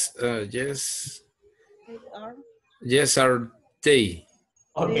 Yes, yes, are they?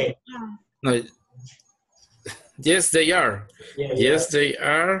 Okay. No. Yes, they are. Yeah, yes, they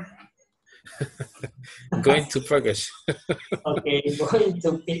are going to package. Okay, going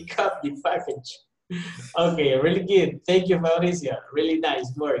to pick up the package. Okay, really good. Thank you, Mauricio. Really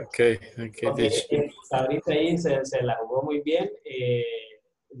nice work. Okay. Ahorita ahí se la jugó muy bien.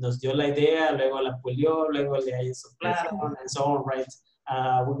 Nos dio la idea, luego la pulió, luego le soplaron, and so on, right?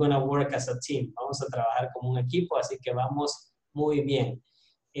 We're going to work as a team. Vamos a trabajar como un equipo, así que vamos muy bien.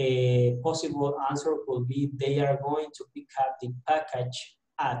 Possible answer could be they are going to pick up the package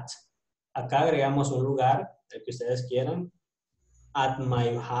at. Acá agregamos un lugar, el que ustedes quieran. At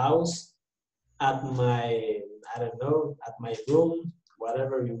my house, at my, I don't know, at my room,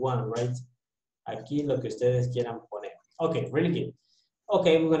 whatever you want, right? Aquí lo que ustedes quieran poner. Okay, really good.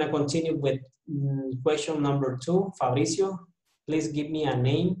 Okay, we're going to continue with question number 2. Fabricio, please give me a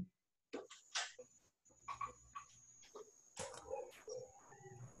name.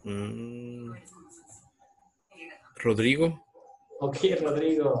 Rodrigo. Okay,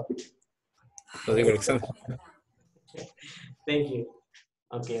 Rodrigo. Rodrigo Alexander. Thank you.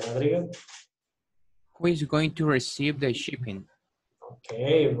 Okay, Rodrigo. Who is going to receive the shipping?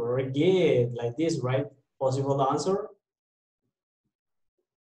 Okay, very good. Like this, right? Possible answer?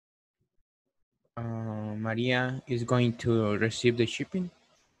 Maria is going to receive the shipping.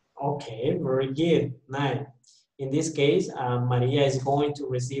 Okay, very good. Nice. In this case, Maria is going to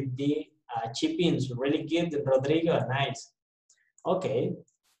receive the shippings. Really good, Rodrigo. Nice. Okay,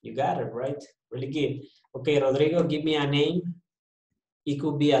 you got it, right? Really good. Okay, Rodrigo, give me a name. It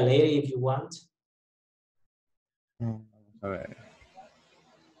could be a lady if you want. A ver.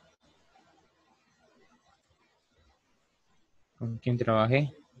 ¿Con quién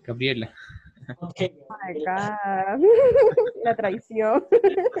trabajé? Gabriela. Okay. Oh my God. La traición.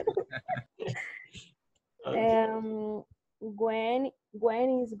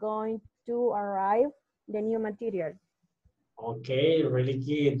 When is going to arrive the new material? Okay, really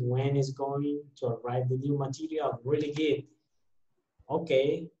good. When is going to arrive the new material? Really good.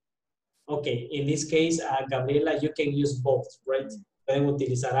 Okay. Okay, in this case, Gabriela, you can use both, right? Pueden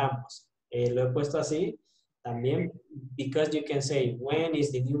utilizar ambos. Lo he puesto así también because you can say, when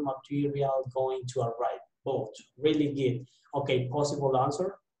is the new material going to arrive? Both. Really good. Okay, possible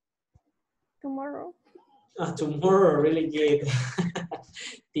answer? Tomorrow. Tomorrow, really good.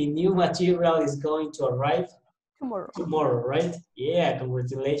 The new material is going to arrive tomorrow, right? Yeah,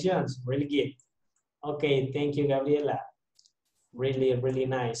 congratulations. Really good. Okay, thank you, Gabriela. Really, really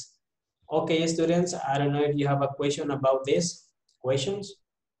nice. Okay, students, I don't know if you have a question about this. Questions?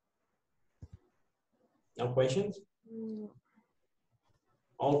 No questions?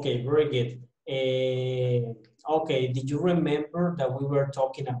 Okay, very good. Okay, did you remember that we were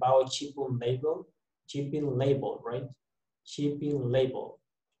talking about shipping label? Shipping label, right? Shipping label.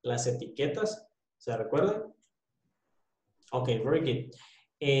 Las etiquetas, ¿se recuerdan? Okay, very good.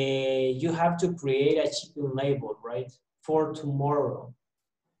 You have to create a shipping label, right? For tomorrow.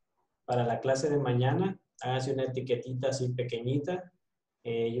 Para la clase de mañana, hágase una etiquetita así pequeñita.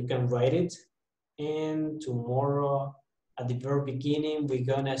 You can write it. And tomorrow, at the very beginning, we're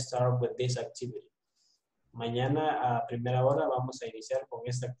gonna start with this activity. Mañana a primera hora vamos a iniciar con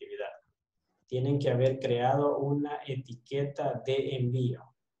esta actividad. Tienen que haber creado una etiqueta de envío.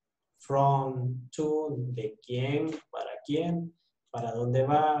 From, to, de quién, para dónde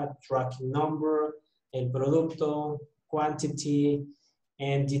va, tracking number, el producto, quantity,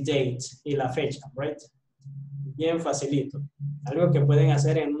 and the date, y la fecha, right? Bien facilito. Algo que pueden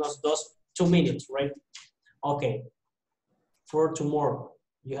hacer en unos 2 minutes, right? Okay. For tomorrow,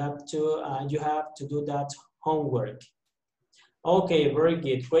 you have to do that homework. Okay, very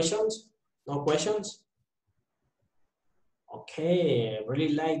good. Questions? No questions? Okay, I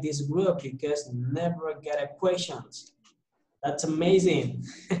really like this group because never get a questions. That's amazing.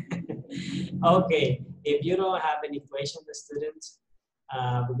 Okay, if you don't have any questions, students,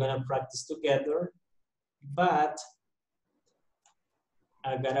 we're gonna practice together, but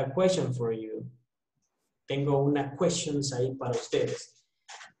I got a question for you. Tengo unas questions ahí para ustedes.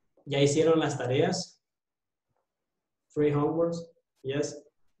 ¿Ya hicieron las tareas? Free homeworks? Yes?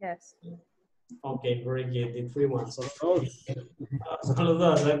 Yes. Okay, very good. The free ones. Solo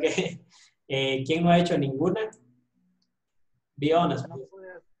dos, okay. ¿Quién no ha hecho ninguna? Be honest.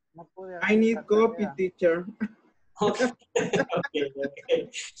 I need copy, teacher. Okay, okay.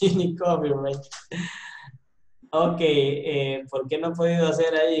 You need copy, right? Okay, ¿por qué no ha podido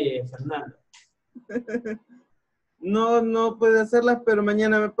hacer ahí, Fernando? No puede hacerlas, pero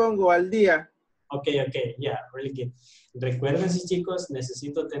mañana me pongo al día. Okay, yeah, really good. Recuerden, chicos,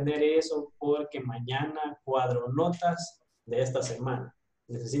 necesito tener eso porque mañana cuadro notas de esta semana.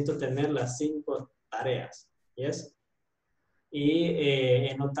 Necesito tener las 5 tareas, ¿yes? Y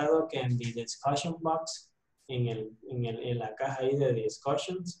he notado que en the discussion box, en la caja ahí de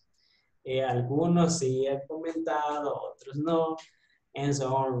discussions, algunos sí han comentado, otros no, and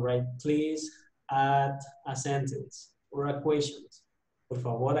so on, right? Please add a sentence or a question. Por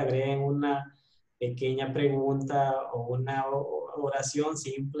favor, agreguen una pequeña pregunta o una oración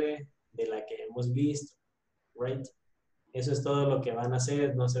simple de la que hemos visto, right? Eso es todo lo que van a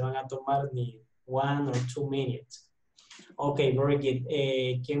hacer, no se van a tomar ni 1 or 2 minutes. Ok, very good.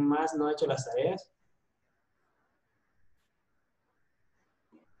 ¿Quién más no ha hecho las tareas?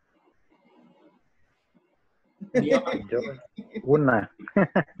 Yo, una.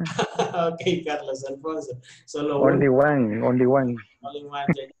 Ok, Carlos Alfonso. Solo Only uno. one. Only one.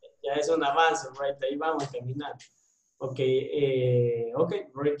 Ya es un avance, right? Ahí vamos caminando. Ok, ok,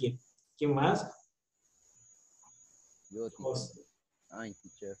 very good. ¿Quién más? Yo, teacher. Ay,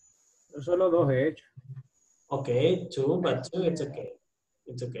 teacher. Yo solo 2 he hecho. Ok, 2, but 2, it's okay.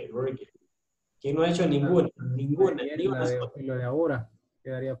 It's okay, very good. ¿Quién no ha hecho ninguna? Ninguna. Y lo de ahora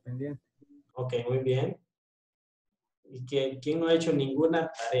quedaría pendiente. Ok, muy bien. ¿Y quién no ha hecho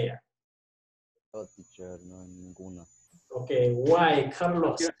ninguna tarea? No, teacher, no, ninguna. Ok, why,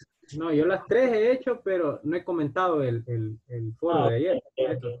 Carlos? No, yo las 3 he hecho, pero no he comentado el foro de ayer.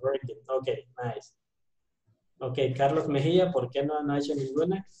 Okay, very good. Ok, nice. Ok, Carlos Mejía, ¿por qué no ha hecho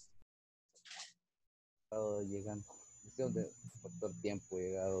ninguna? Llegando. Cuestión de factor tiempo, he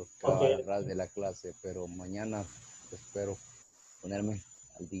llegado cada ras de la clase, pero mañana espero ponerme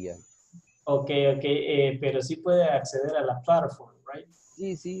al día. Ok, pero sí puede acceder a la plataforma, right?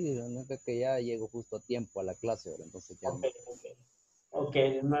 Sí, lo único que ya llego justo a tiempo a la clase, ¿verdad? Entonces ya Ok,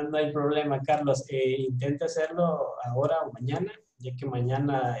 no hay problema, Carlos. Intenta hacerlo ahora o mañana, ya que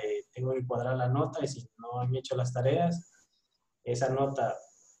mañana tengo que cuadrar la nota y si no han hecho las tareas, esa nota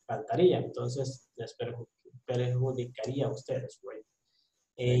faltaría, entonces les perjudicaría a ustedes, right?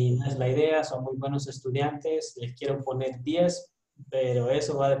 Y no es la idea, son muy buenos estudiantes, les quiero poner 10, pero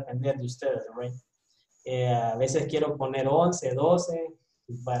eso va a depender de ustedes, right? A veces quiero poner 11, 12,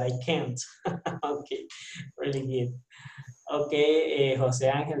 but I can't. Okay, really good. Okay, José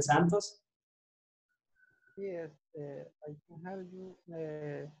Ángel Santos. Yes, I can help you.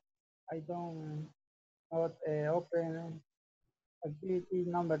 I don't open activity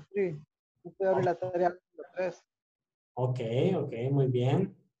number 3. No puedo abrir la tarea número 3. Ok, muy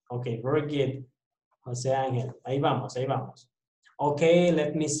bien. Ok, very good. José Ángel, ahí vamos. Okay,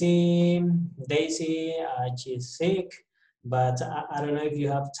 let me see. Daisy, she's sick, but I don't know if you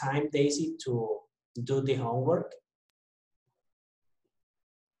have time, Daisy, to do the homework.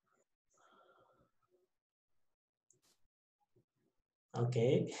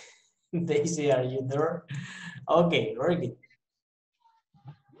 Okay, Daisy, are you there? Okay, very good.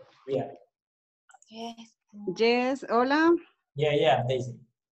 Yeah. Yes, hola. Yeah, Daisy.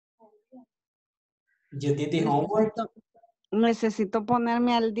 You did the homework? Necesito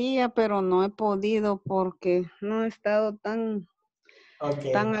ponerme al día, pero no he podido porque no he estado tan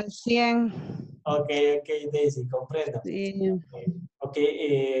al 100. Okay, Daisy, comprendo. Sí.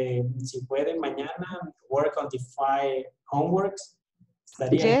 Okay, si pueden mañana, work on the 5 homeworks.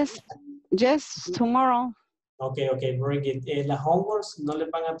 Estaría. Yes, tomorrow. Okay, very good. Las homeworks no les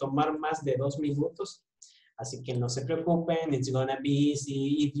van a tomar más de 2 minutos, así que no se preocupen. It's gonna be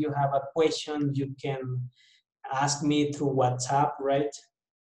easy. If you have a question, you can ask me through WhatsApp, right?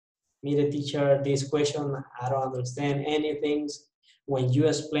 Mire, teacher, this question, I don't understand anything. When you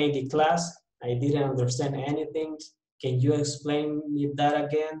explain the class, I didn't understand anything. Can you explain me that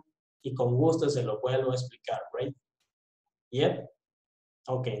again? Y con gusto se lo vuelvo a explicar, right? Yep.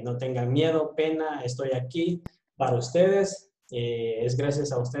 Ok, no tengan miedo, pena, estoy aquí para ustedes. Es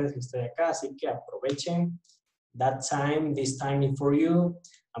gracias a ustedes que estoy acá, así que aprovechen. That time, this time is for you.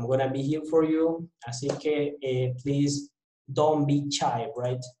 I'm gonna be here for you. Así que please don't be shy,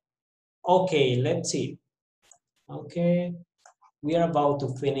 right? Okay, let's see. Okay, we are about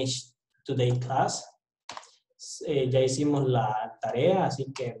to finish today's class. Ya hicimos la tarea,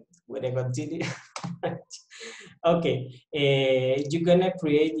 así que we're gonna continue. Okay, you're gonna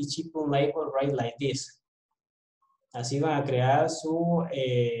create the shipping label right like this. Así van a crear su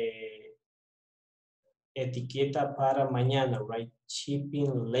etiqueta para mañana, right?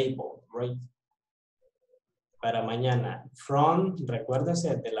 Shipping label, right? Para mañana. From,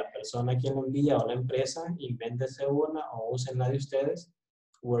 recuérdese de la persona quien lo envía o la empresa, invéntese una o usen la de ustedes.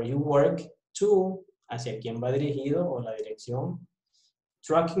 Where you work, to, hacia quién va dirigido o la dirección.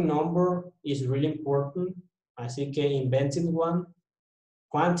 Tracking number is really important. Así que inventing one.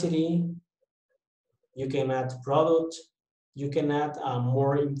 Quantity, you can add product, you can add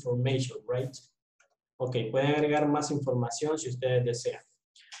more information, right? Ok, pueden agregar más información si ustedes desean.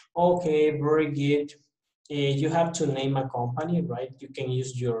 Okay, very good. You have to name a company, right? You can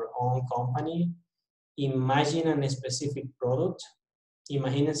use your own company. Imagine a specific product.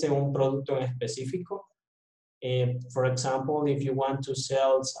 Imagínense un producto en específico. For example, if you want to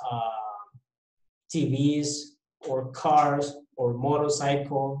sell TVs or cars or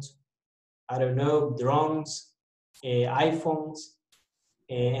motorcycles, I don't know, drones, iPhones,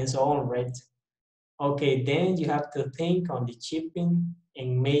 and so on, right? Okay, then you have to think on the shipping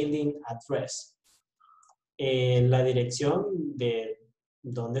and mailing address. La dirección de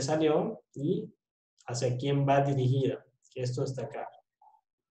dónde salió y hacia quién va dirigida. Esto está acá.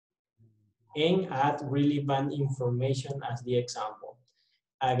 And add relevant information as the example.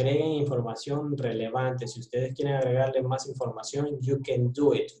 Agreguen información relevante. Si ustedes quieren agregarle más información, you can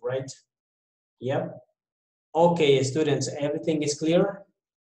do it, right? Yep. Okay, students, everything is clear?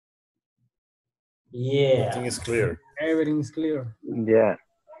 Yeah. Everything is clear. Everything is clear. Yeah.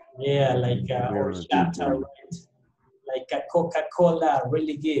 Yeah, like horchata, right? Like a Coca-Cola,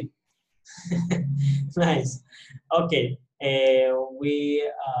 really good. Nice. Okay, we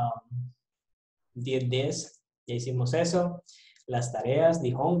did this. Ya hicimos eso. Las tareas,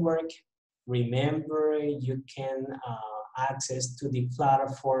 the homework. Remember, you can access to the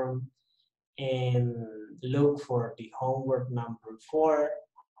platform and look for the homework number 4.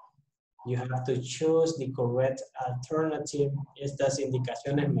 You have to choose the correct alternative. Estas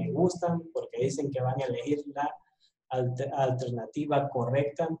indicaciones me gustan porque dicen que van a elegir la alternativa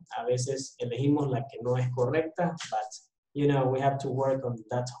correcta. A veces elegimos la que no es correcta, but you know, we have to work on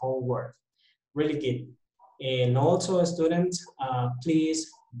that homework. Really good. And also, students, please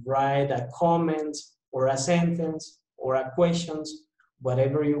write a comment or a sentence or a questions,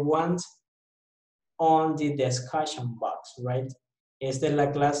 whatever you want, on the discussion box, right? Esta es la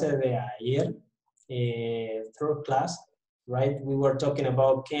clase de ayer, third class, right? We were talking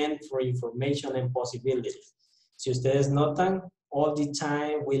about can for information and possibilities. Si ustedes notan, all the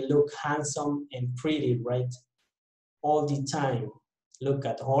time we look handsome and pretty, right? All the time. Look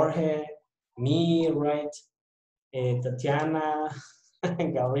at Jorge, me, right? Tatiana,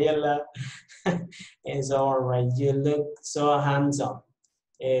 Gabriela, and so on, right? You look so handsome.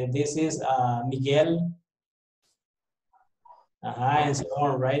 This is Miguel. And so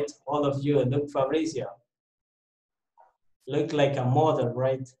on, right? All of you. Look, Fabricio. Look like a model,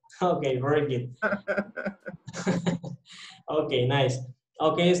 right? Okay, very good. Okay, nice.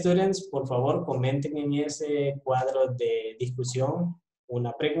 Okay, students, por favor, comenten en ese cuadro de discusión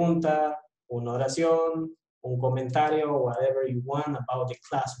una pregunta, una oración, un comentario, whatever you want about the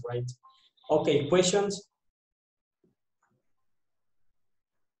class, right? Okay, questions?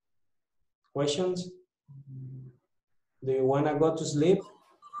 Questions? Do you want to go to sleep?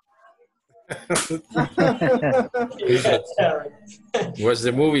 What's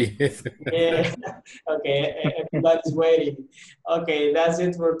the movie? Yeah. Okay, everybody's waiting. Okay, that's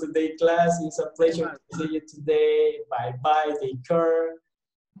it for today's class. It's a pleasure to see you today. Bye-bye, take care,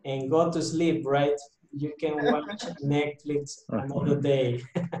 and go to sleep, right? You can watch Netflix another day.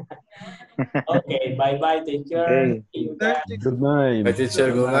 Okay, bye-bye, take care. Okay. See you guys. Good night. Bye,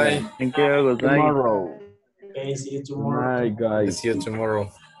 teacher. Good night. Thank you. Good night. Tomorrow. Okay, see you Good tomorrow. night, guys. See you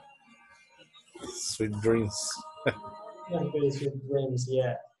tomorrow. Sweet dreams. Okay, sweet dreams,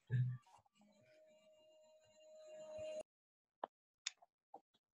 yeah.